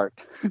sword apart.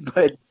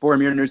 But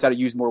Boromir knows how to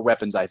use more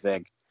weapons, I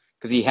think,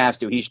 because he has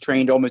to. He's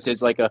trained almost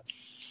as like a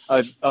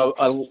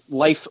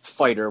life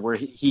fighter, where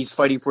he's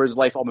fighting for his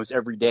life almost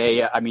every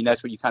day. I mean,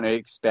 that's what you kind of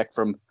expect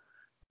from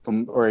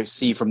or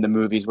see from the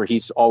movies, where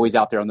he's always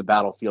out there on the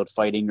battlefield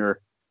fighting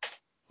or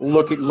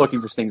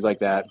looking for things like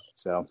that.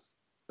 So,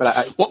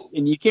 but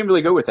and you can't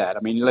really go with that. I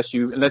mean, unless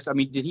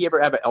did he ever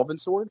have an elven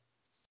sword?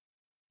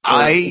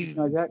 I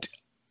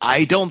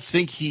don't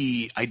think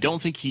he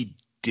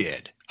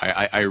did.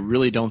 I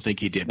really don't think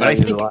he did.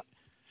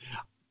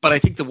 But I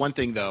think the one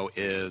thing though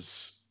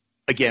is,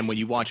 again, when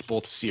you watch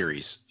both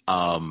series,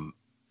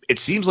 it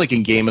seems like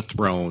in Game of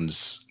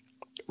Thrones,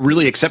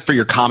 really, except for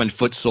your common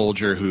foot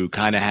soldier who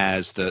kind of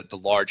has the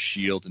large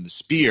shield and the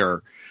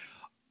spear,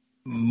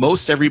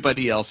 most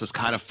everybody else is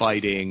kind of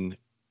fighting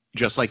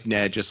just like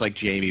Ned, just like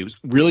Jaime,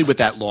 really with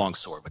that long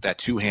sword, with that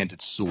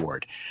two-handed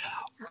sword.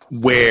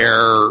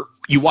 Where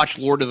you watch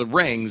Lord of the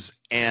Rings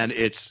and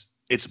it's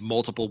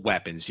multiple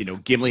weapons.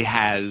 Gimli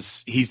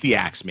he's the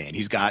axe man.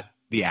 He's got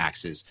the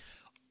axes.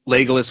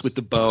 Legolas with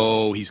the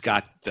bow. He's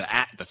got the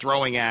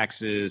throwing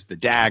axes, the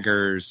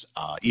daggers.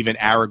 Even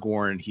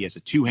Aragorn, he has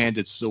a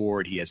two-handed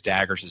sword. He has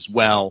daggers as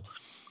well.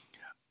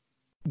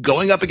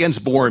 Going up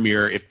against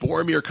Boromir, if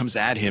Boromir comes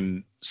at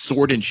him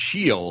sword and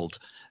shield,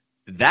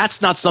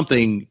 that's not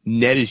something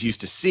Ned is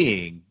used to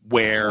seeing,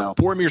 where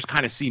Boromir's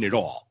kind of seen it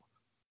all.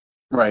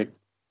 Right.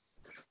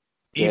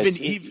 Go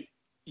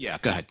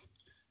ahead.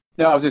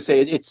 No, I was going to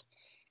say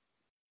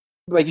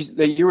like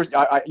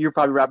you're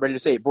probably right ready to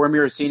say it.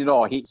 Boromir has seen it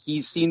all.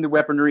 He's seen the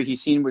weaponry.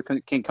 He's seen what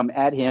can come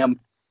at him,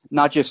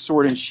 not just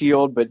sword and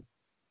shield,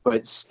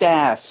 but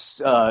staffs,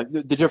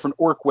 the different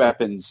orc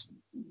weapons,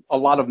 a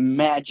lot of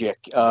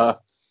magic,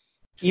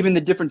 even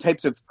the different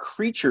types of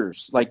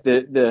creatures, like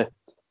the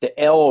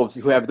elves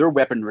who have their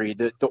weaponry,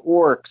 the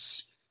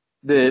orcs,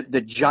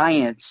 the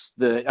giants,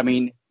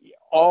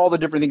 all the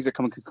different things that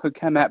could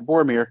come at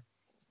Boromir.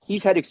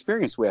 He's had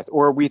experience with,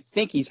 or we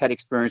think he's had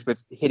experience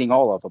with hitting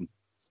all of them.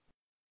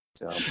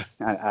 So,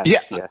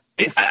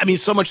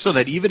 so much so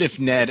that even if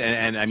Ned,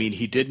 and I mean,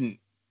 he didn't,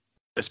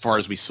 as far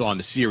as we saw in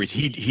the series,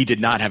 he did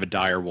not have a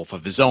direwolf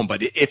of his own,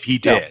 but if he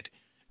did,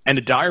 and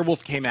a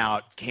direwolf came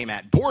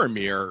at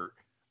Boromir,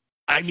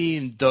 I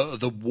mean,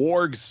 the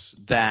wargs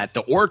that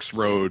the orcs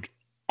rode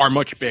are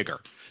much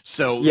bigger.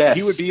 So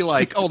he would be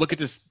like, oh, look at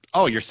this.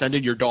 Oh, you're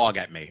sending your dog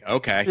at me.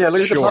 Okay. Yeah,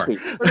 look at the puppy.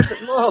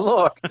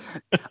 Look.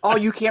 Oh,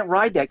 you can't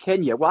ride that,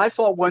 can you? Well, I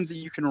fought ones that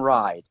you can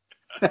ride.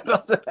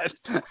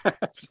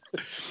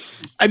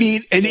 I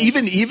mean, and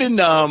even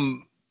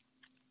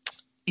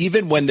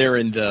when they're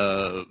in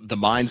the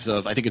mines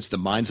of, I think it's the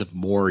mines of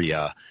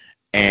Moria,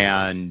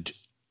 and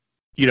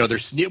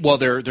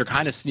they're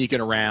kind of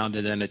sneaking around,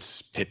 and then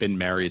it's Pippin,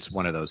 Merry, it's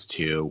one of those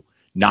two,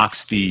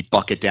 knocks the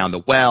bucket down the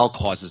well,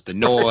 causes the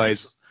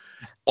noise.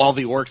 All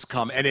the orcs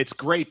come, and it's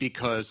great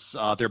because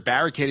they're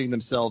barricading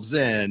themselves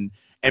in,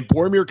 and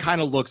Boromir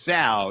kind of looks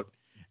out,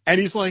 and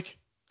he's like,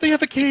 they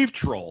have a cave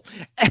troll.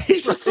 And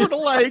he's just sort of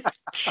like,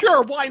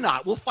 sure, why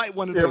not? We'll fight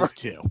one of those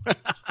two.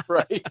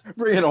 Right.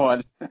 Bring it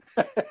on.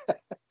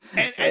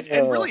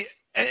 and really,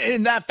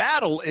 in that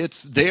battle,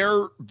 it's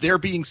they're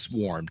being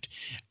swarmed.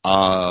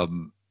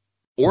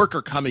 Orc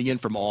are coming in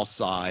from all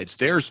sides.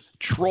 There's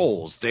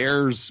trolls.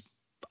 There's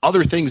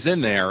other things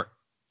in there.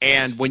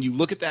 And when you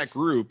look at that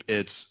group,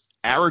 it's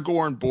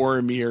Aragorn,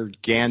 Boromir,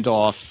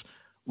 Gandalf,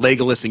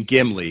 Legolas, and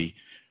Gimli.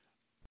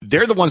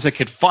 They're the ones that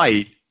could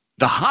fight.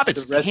 The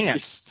hobbits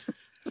can't.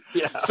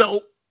 Yeah.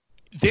 So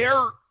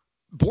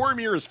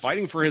Boromir is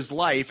fighting for his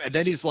life, and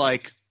then he's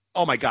like,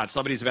 oh my God,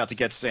 somebody's about to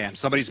get Sam.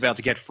 Somebody's about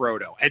to get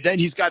Frodo. And then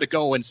he's got to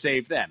go and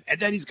save them. And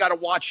then he's got to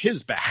watch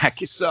his back.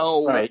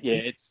 So right,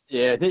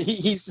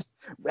 he's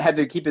had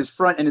to keep his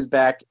front and his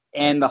back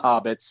and the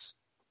hobbits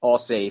all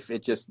safe.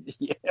 It just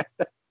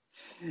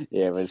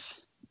it was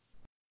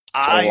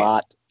a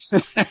lot.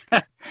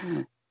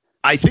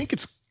 I think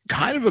it's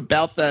kind of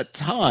about that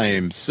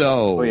time.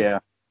 So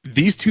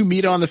these two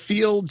meet on the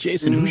field.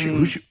 Jason,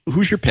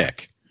 who's your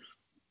pick?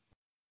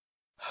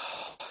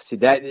 See,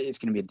 that it's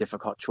going to be a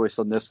difficult choice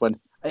on this one.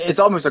 It's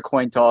almost a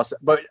coin toss,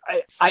 but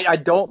I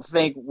don't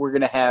think we're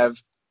going to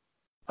have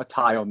a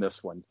tie on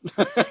this one.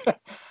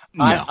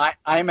 No.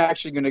 I'm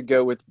actually going to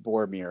go with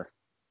Boromir.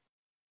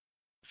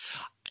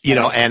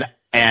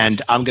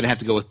 And I'm going to have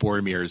to go with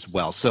Boromir as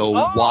well. So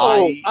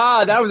why?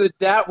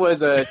 That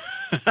was a.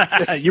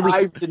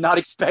 I did not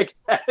expect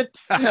that.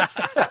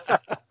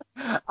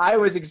 I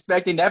was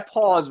expecting that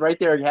pause right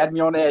there. It had me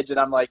on edge, and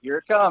I'm like, here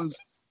it comes.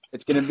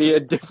 It's going to be a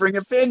differing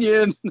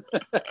opinion.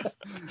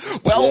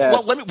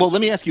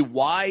 Let me ask you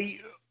why.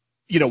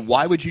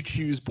 Why would you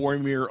choose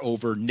Boromir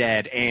over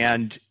Ned?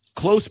 And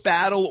close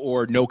battle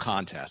or no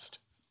contest?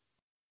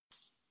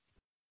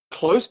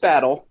 Close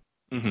battle.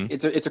 Mm-hmm.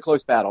 It's a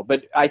close battle,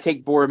 but I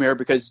take Boromir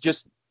because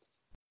just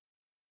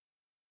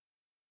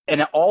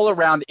an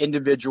all-around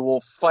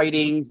individual,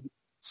 fighting,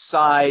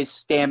 size,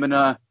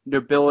 stamina,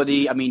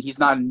 nobility. I mean, he's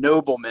not a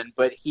nobleman,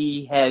 but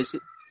he has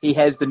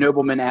the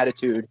nobleman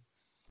attitude.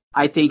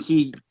 I think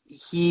he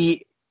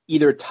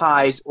either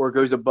ties or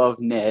goes above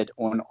Ned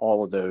on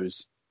all of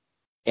those,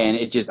 and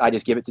I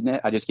just give it to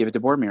Ned. I just give it to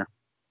Boromir.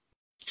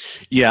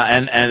 Yeah,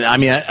 and I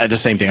mean the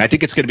same thing. I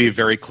think it's going to be a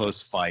very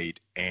close fight,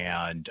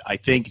 and I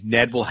think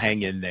Ned will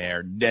hang in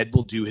there. Ned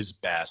will do his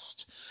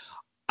best.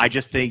 I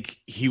just think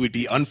he would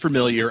be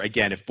unfamiliar.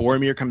 Again, if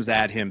Boromir comes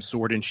at him,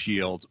 sword and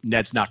shield,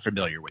 Ned's not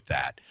familiar with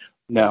that.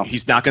 No.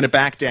 He's not going to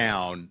back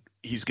down.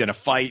 He's going to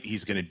fight.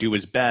 He's going to do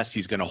his best.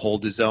 He's going to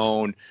hold his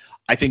own.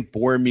 I think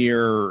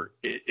Boromir,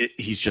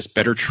 he's just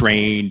better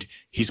trained.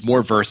 He's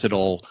more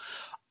versatile.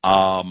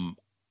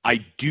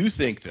 I do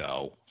think,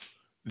 though,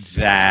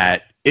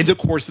 that in the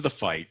course of the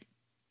fight,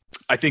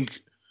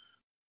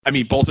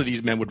 both of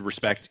these men would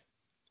respect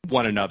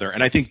one another,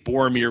 and I think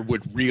Boromir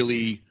would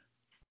really,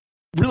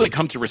 really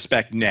come to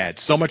respect Ned,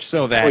 so much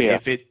so that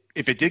if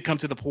it did come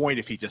to the point,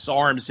 if he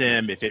disarms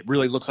him, if it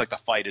really looks like the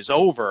fight is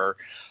over,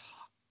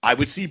 I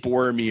would see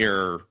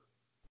Boromir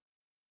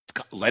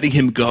letting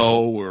him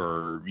go,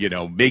 or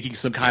making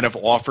some kind of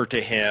offer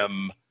to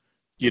him,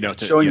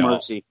 showing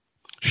mercy.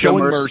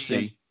 Showing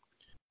mercy.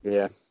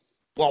 Yeah.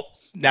 Well,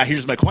 now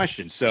here's my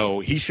question.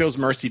 So he shows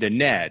mercy to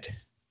Ned.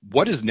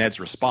 What is Ned's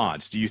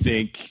response? Do you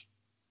think,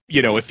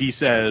 if he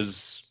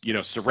says,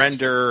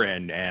 surrender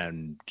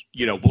and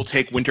we'll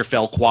take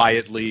Winterfell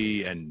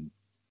quietly and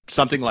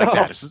something like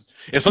that?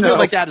 If something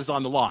like that is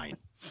on the line.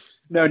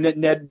 No,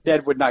 Ned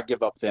would not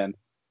give up then.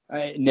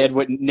 Ned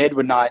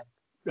would not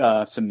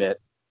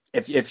submit.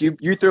 If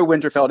you throw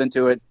Winterfell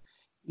into it,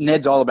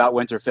 Ned's all about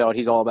Winterfell.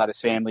 He's all about his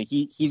family.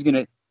 He's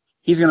gonna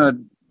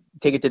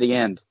take it to the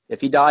end.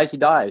 If he dies, he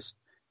dies,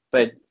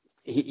 but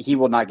he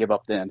will not give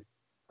up. Then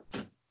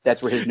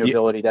that's where his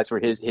nobility, that's where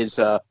his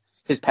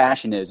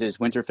passion is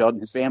Winterfell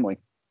and his family.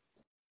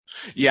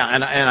 Yeah,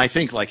 and I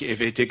think like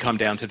if it did come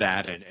down to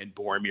that, and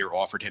Boromir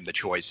offered him the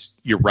choice,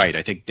 you're right.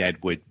 I think Ned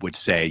would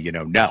say,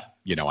 no,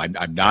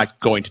 I'm not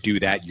going to do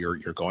that. You're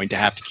going to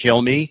have to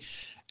kill me.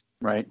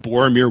 Right.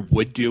 Boromir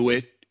would do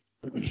it.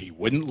 He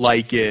wouldn't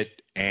like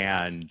it,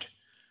 and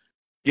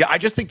yeah, I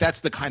just think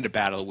that's the kind of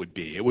battle it would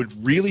be. It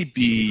would really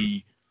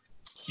be,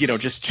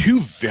 just two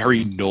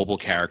very noble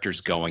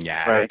characters going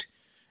at it,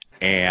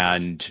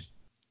 and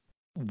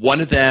one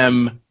of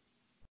them,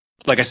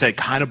 like I said,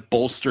 kind of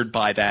bolstered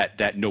by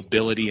that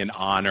nobility and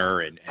honor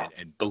and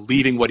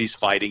believing what he's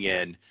fighting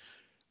in.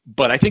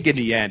 But I think in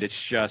the end,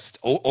 it's just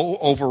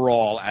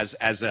overall as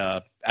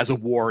a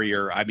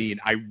warrior. I mean,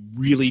 I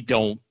really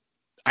don't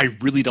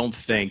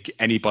think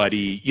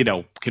anybody,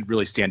 can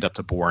really stand up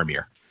to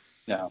Boromir.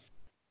 No,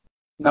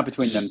 not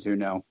between them two.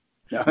 No.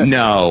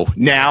 No.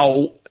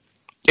 Now,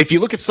 if you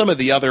look at some of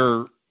the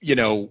other,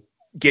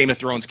 Game of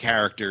Thrones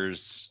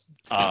characters,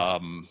 I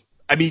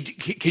mean,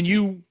 can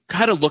you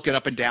kind of look it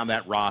up and down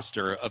that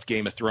roster of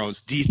Game of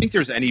Thrones? Do you think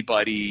there's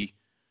anybody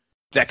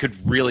that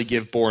could really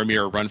give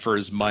Boromir a run for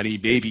his money,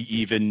 maybe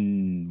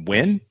even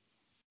win?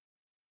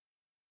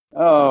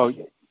 Oh,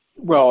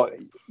 well,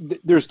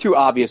 there's two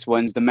obvious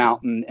ones, the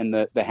Mountain and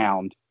the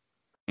Hound.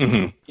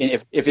 Mm-hmm.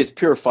 And if it's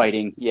pure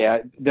fighting,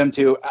 yeah, them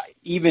two.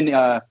 Even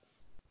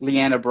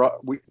Lyanna,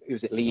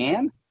 was it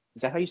Leanne?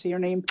 Is that how you say her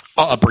name?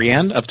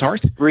 Brienne of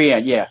Tarth?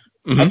 Brienne, yeah.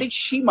 Mm-hmm. I think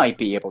she might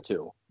be able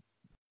to.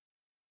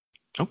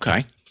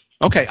 Okay.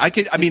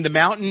 I mean, the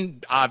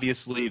Mountain,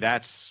 obviously,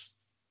 that's...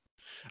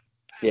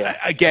 Yeah.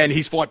 Again,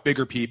 he's fought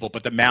bigger people,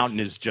 but the Mountain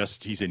is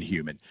just, he's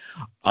inhuman.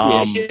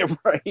 Yeah,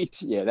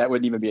 right. Yeah, that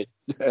wouldn't even be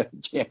a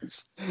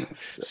chance.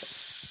 So.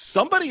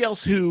 Somebody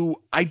else who,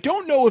 I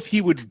don't know if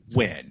he would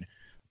win,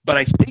 but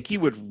I think he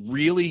would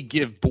really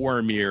give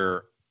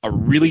Boromir a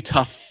really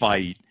tough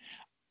fight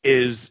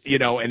is,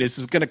 and this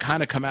is going to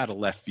kind of come out of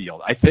left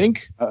field. I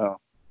think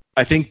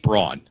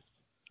Bronn.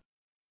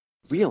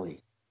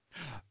 Really?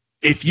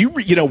 If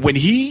when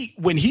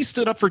he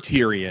stood up for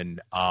Tyrion,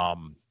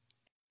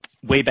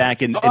 way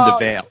back in the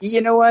Vale.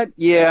 You know what?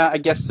 Yeah, I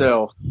guess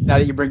so. Now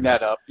that you bring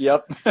that up.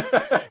 Yep.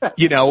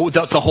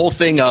 The whole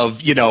thing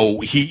of,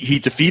 he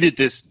defeated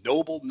this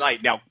noble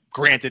knight. Now,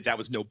 granted, that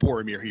was no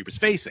Boromir he was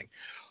facing.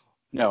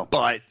 No.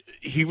 But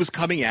he was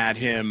coming at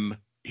him.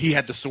 He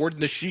had the sword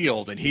and the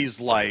shield, and he's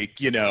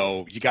like, you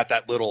got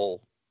that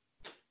little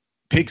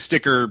pig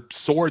sticker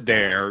sword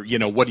there,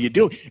 what do you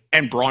do?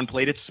 And Bronn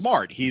played it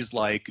smart. He's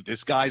like,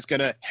 this guy's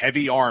gonna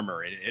heavy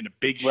armor and a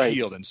big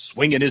shield and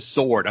swinging his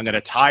sword. I'm gonna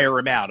tire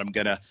him out. I'm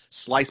gonna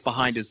slice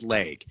behind his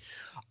leg.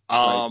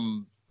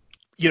 Bronn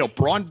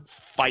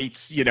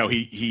fights.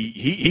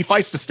 He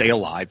fights to stay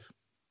alive,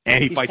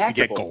 and he's fights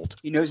tactical. To get gold.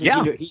 He knows.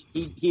 Yeah.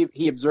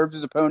 He observes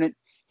his opponent.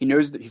 He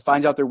knows that he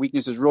finds out their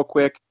weaknesses real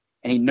quick,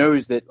 and he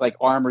knows that like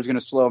armor is gonna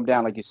slow him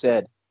down, like you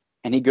said.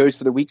 And he goes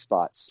for the weak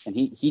spots, and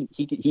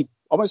he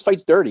almost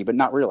fights dirty, but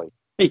not really.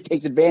 He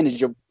takes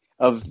advantage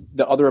of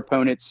the other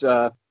opponent's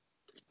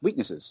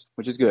weaknesses,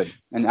 which is good.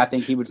 And I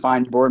think he would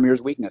find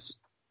Boromir's weakness.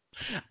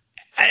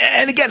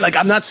 And again, like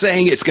I'm not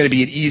saying it's going to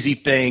be an easy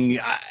thing.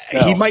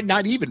 No. He might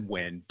not even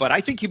win, but I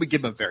think he would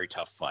give him a very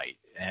tough fight.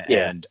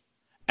 And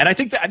I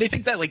think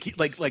that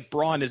like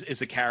Bronn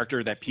is a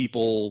character that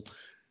people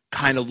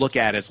kind of look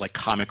at as like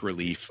comic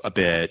relief a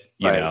bit.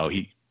 You know,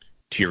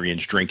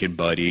 Tyrion's drinking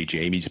buddy,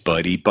 Jaime's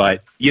buddy,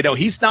 but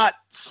he's not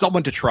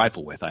someone to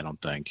trifle with, I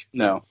don't think.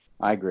 No,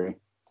 I agree.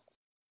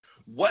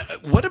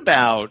 What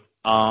about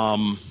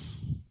the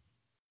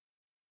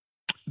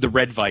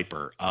Red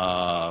Viper?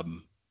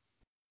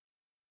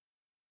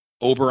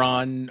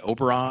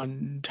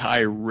 Oberyn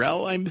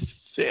Tyrell,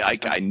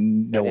 I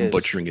know I'm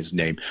butchering his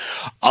name.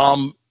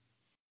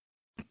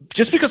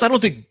 Just because I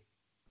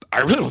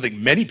really don't think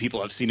many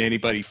people have seen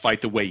anybody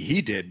fight the way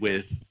he did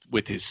with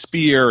his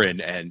spear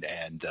and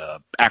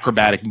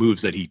acrobatic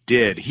moves that he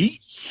did. He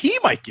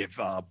might give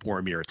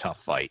Boromir a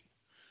tough fight.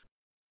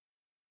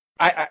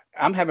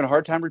 I'm having a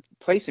hard time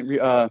placing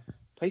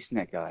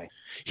that guy.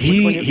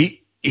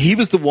 He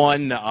was the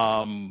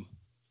one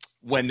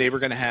when they were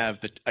going to have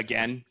the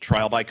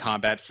trial by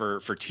combat for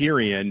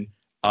Tyrion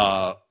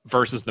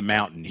versus the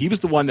Mountain. He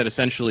was the one that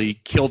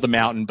essentially killed the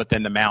Mountain, but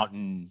then the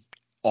Mountain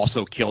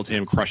also killed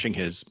him, crushing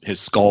his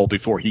skull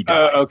before he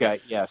died.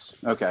 Okay. Yes.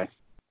 Okay.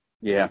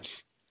 Yeah.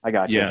 I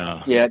got you.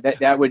 Yeah. Yeah.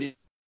 That would.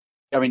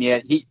 I mean,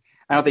 yeah.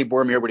 I don't think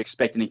Boromir would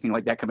expect anything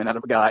like that coming out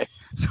of a guy.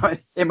 So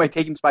it might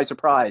take him by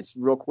surprise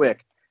real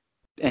quick,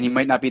 and he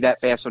might not be that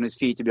fast on his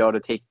feet to be able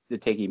to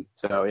take him.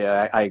 So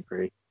yeah, I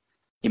agree.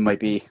 He might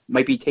be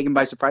taken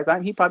by surprise.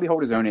 But he'd probably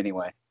hold his own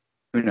anyway.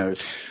 Who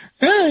knows?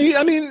 Yeah,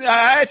 I mean,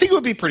 I think it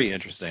would be pretty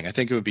interesting. I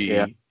think it would be.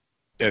 Yeah.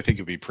 I think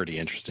it would be pretty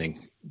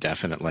interesting.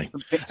 Definitely.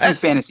 Some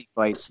fantasy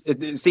fights.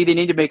 See, they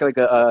need to make like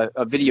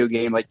a video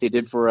game like they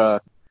did for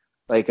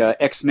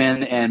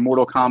X-Men and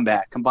Mortal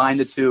Kombat. Combine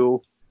the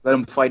two, let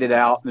them fight it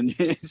out, and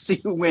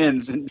see who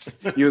wins, and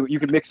you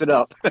can mix it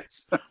up.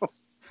 So.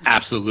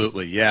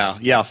 Absolutely,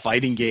 yeah.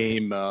 Fighting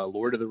game,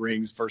 Lord of the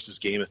Rings versus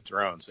Game of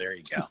Thrones. There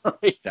you go.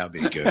 Right. That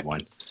would be a good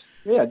one.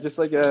 Yeah, just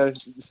like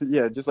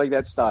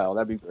that style.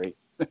 That'd be great.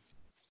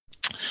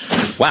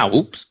 Wow.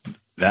 Oops.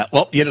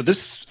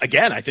 This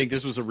again. I think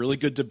this was a really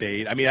good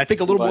debate. I mean, I think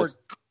a little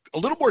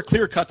more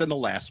clear cut than the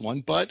last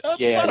one, but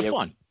it's a lot of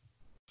fun.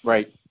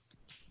 Right.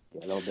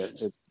 Yeah, a little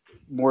bit. It's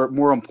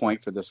more on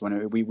point for this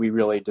one. We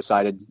really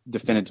decided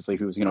definitively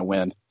who was going to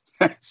win.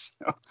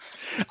 So.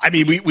 I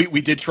mean,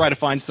 we did try to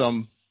find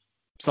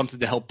something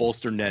to help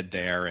bolster Ned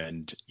there,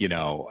 and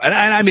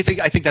I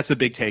think that's the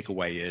big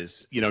takeaway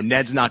is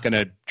Ned's not going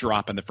to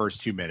drop in the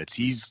first 2 minutes.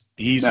 He's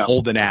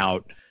holding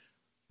out.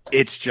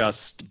 It's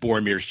just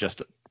Boromir's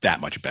just that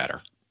much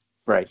better.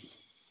 Right.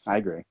 I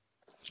agree.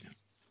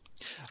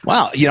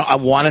 Wow. I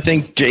want to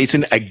thank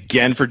Jason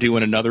again for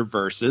doing another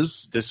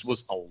Versus. This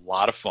was a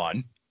lot of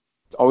fun.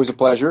 It's always a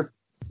pleasure.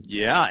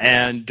 Yeah.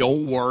 And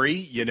don't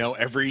worry,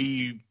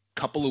 every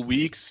couple of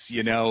weeks,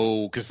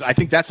 because I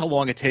think that's how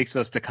long it takes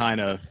us to kind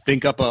of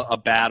think up a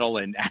battle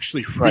and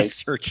actually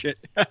research it.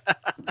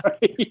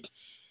 Right.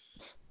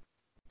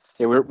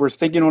 Yeah, we're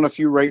thinking on a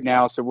few right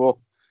now, so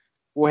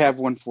we'll have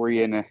one for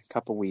you in a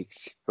couple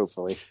weeks,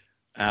 hopefully.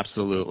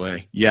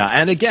 Absolutely. Yeah.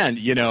 And again,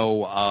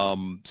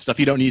 stuff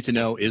you don't need to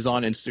know is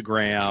on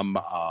Instagram.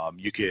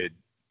 You could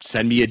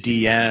send me a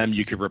DM.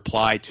 You could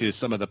reply to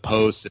some of the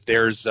posts. If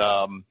there's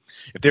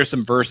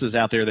some verses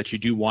out there that you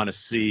do want to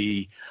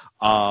see,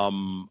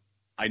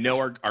 I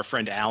know our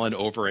friend Alan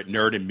over at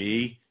Nerd and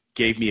Me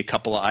gave me a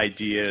couple of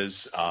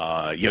ideas.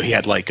 He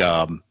had like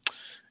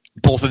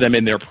both of them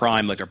in their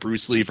prime, like a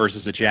Bruce Lee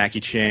versus a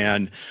Jackie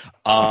Chan.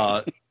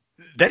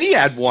 Then he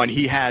had one.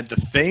 He had The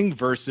Thing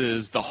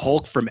versus the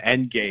Hulk from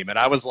Endgame, and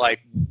I was like,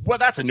 "Well,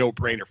 that's a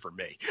no-brainer for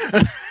me."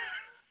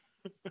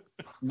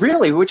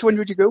 Really? Which one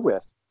would you go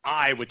with?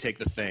 I would take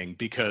The Thing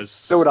because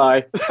so would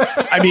I.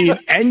 I mean,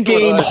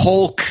 Endgame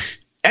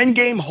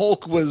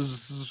Hulk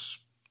was,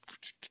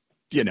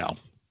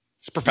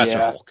 it's Professor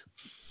Hulk.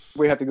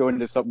 We have to go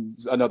into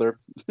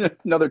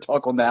another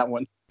talk on that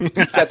one.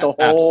 That's a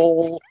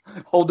whole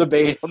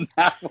debate on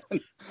that one.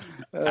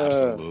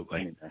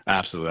 Absolutely.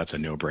 That's a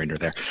no-brainer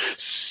there.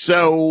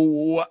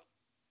 So,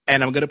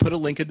 and I'm going to put a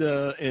link in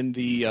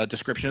the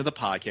description of the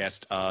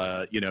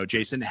podcast.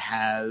 Jason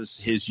has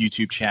his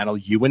YouTube channel,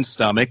 You and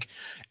Stomach,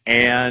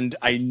 and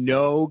I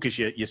know because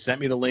you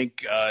sent me the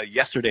link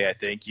yesterday. I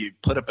think you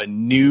put up a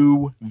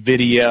new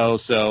video.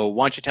 So,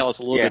 why don't you tell us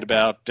a little bit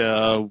about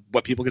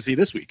what people can see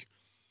this week?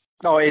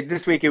 Oh,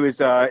 this week it was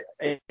an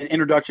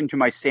introduction to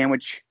my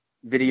sandwich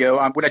video.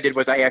 What I did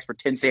was I asked for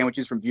 10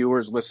 sandwiches from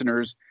viewers,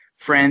 listeners,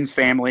 friends,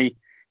 family.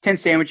 10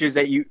 sandwiches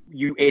that you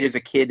ate as a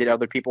kid that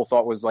other people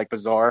thought was like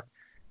bizarre,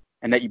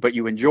 and but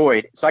you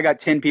enjoyed. So I got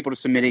 10 people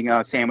submitting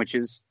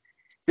sandwiches.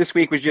 This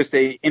week was just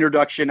a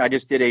introduction. I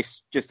just did I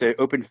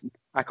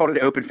called it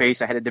an open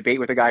face. I had a debate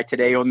with a guy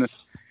today on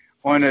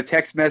a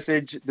text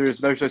message.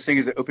 There's no such thing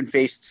as an open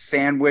faced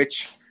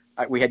sandwich.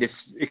 We had to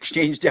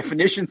exchange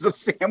definitions of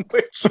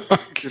sandwich.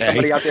 Okay. There's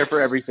somebody out there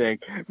for everything.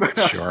 But,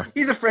 sure.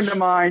 He's a friend of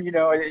mine.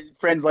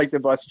 Friends like to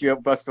bust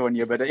on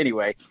you. But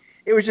anyway,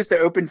 it was just an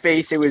open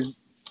face. It was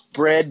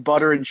bread,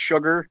 butter, and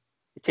sugar.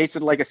 It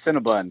tasted like a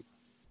Cinnabon.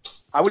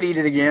 I would eat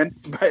it again,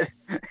 but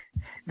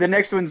the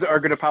next ones are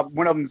going to probably,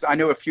 one of them, I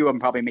know a few of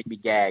them probably make me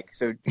gag.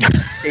 So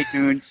stay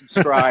tuned,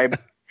 subscribe.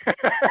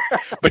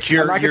 But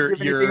you're dedicated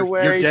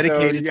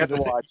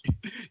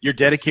you're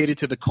dedicated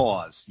to the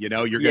cause. You're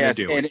going to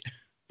do it.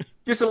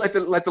 Just to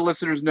let the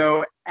listeners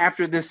know,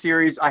 after this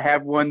series, I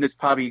have one that's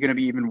probably going to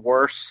be even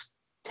worse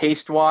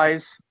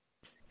taste-wise,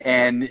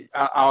 and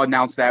I'll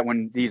announce that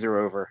when these are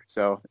over.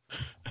 So,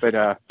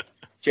 but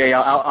Jay,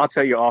 I'll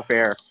tell you off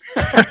air.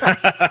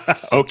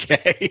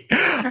 Okay.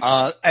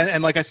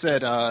 And like I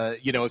said,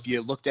 if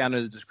you look down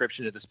in the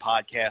description of this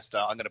podcast,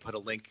 I'm going to put a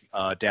link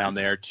down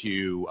there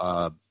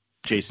to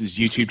Jason's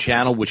YouTube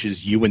channel, which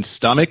is You and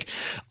Stomach.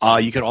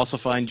 You can also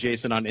find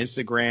Jason on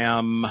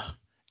Instagram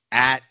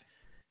at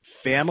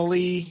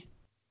Family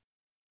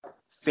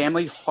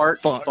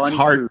Heart Fun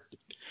Food.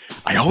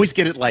 I always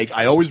get it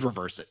I always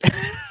reverse it.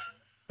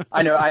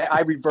 I know.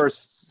 I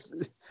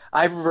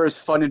reverse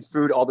fun and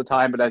food all the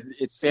time, but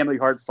it's Family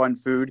Heart Fun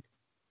Food.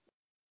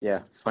 Yeah,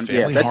 fun.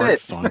 Family that's Heart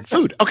it. Fun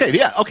Food. Okay,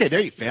 yeah. Okay, there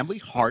you Family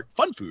Heart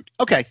Fun Food.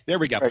 Okay, there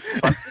we go.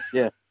 Right,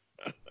 yeah.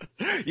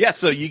 Yeah,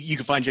 so you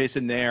can find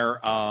Jason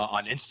there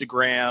on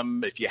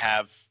Instagram if you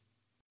have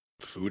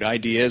food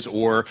ideas,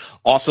 or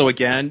also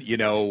again,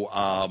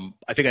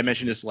 I think I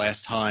mentioned this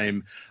last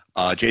time.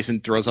 Jason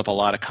throws up a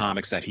lot of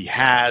comics that he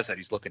has that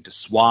he's looking to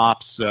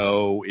swap.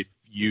 So if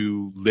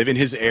you live in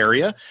his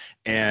area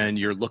and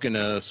you're looking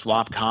to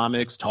swap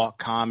comics, talk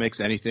comics,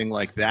 anything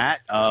like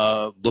that,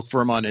 look for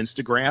him on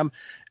Instagram.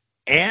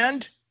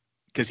 And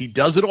because he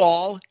does it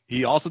all,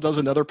 he also does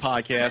another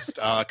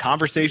podcast,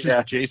 Conversations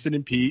with Jason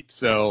and Pete.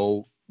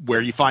 So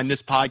where you find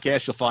this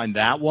podcast, you'll find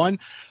that one.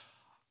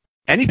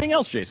 Anything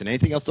else, Jason?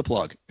 Anything else to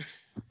plug?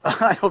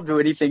 I don't do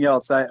anything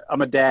else.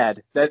 I'm a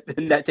dad.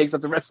 That takes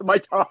up the rest of my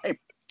time.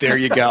 There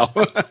you go.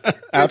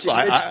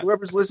 Absolutely.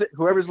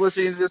 Whoever's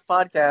listening to this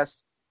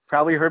podcast,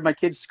 probably heard my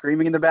kids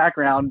screaming in the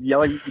background,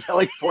 yelling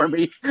for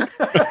me.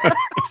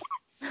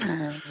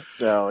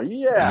 So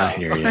yeah, I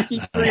hear you.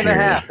 he's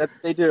 3.5. That's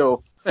what they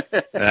do.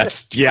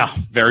 That's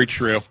very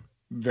true.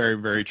 Very,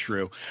 very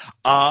true.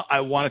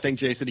 I want to thank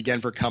Jason again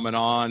for coming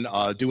on.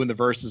 Doing the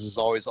verses is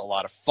always a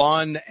lot of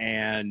fun.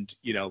 And,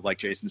 like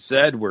Jason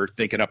said, we're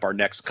thinking up our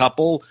next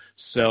couple.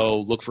 So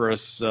look for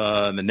us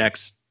in the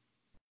next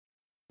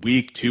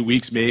week, 2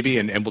 weeks maybe,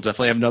 and we'll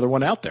definitely have another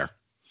one out there.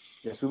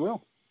 Yes, we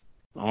will.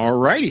 All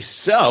righty.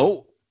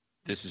 So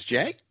this is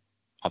Jay.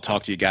 I'll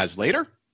talk to you guys later.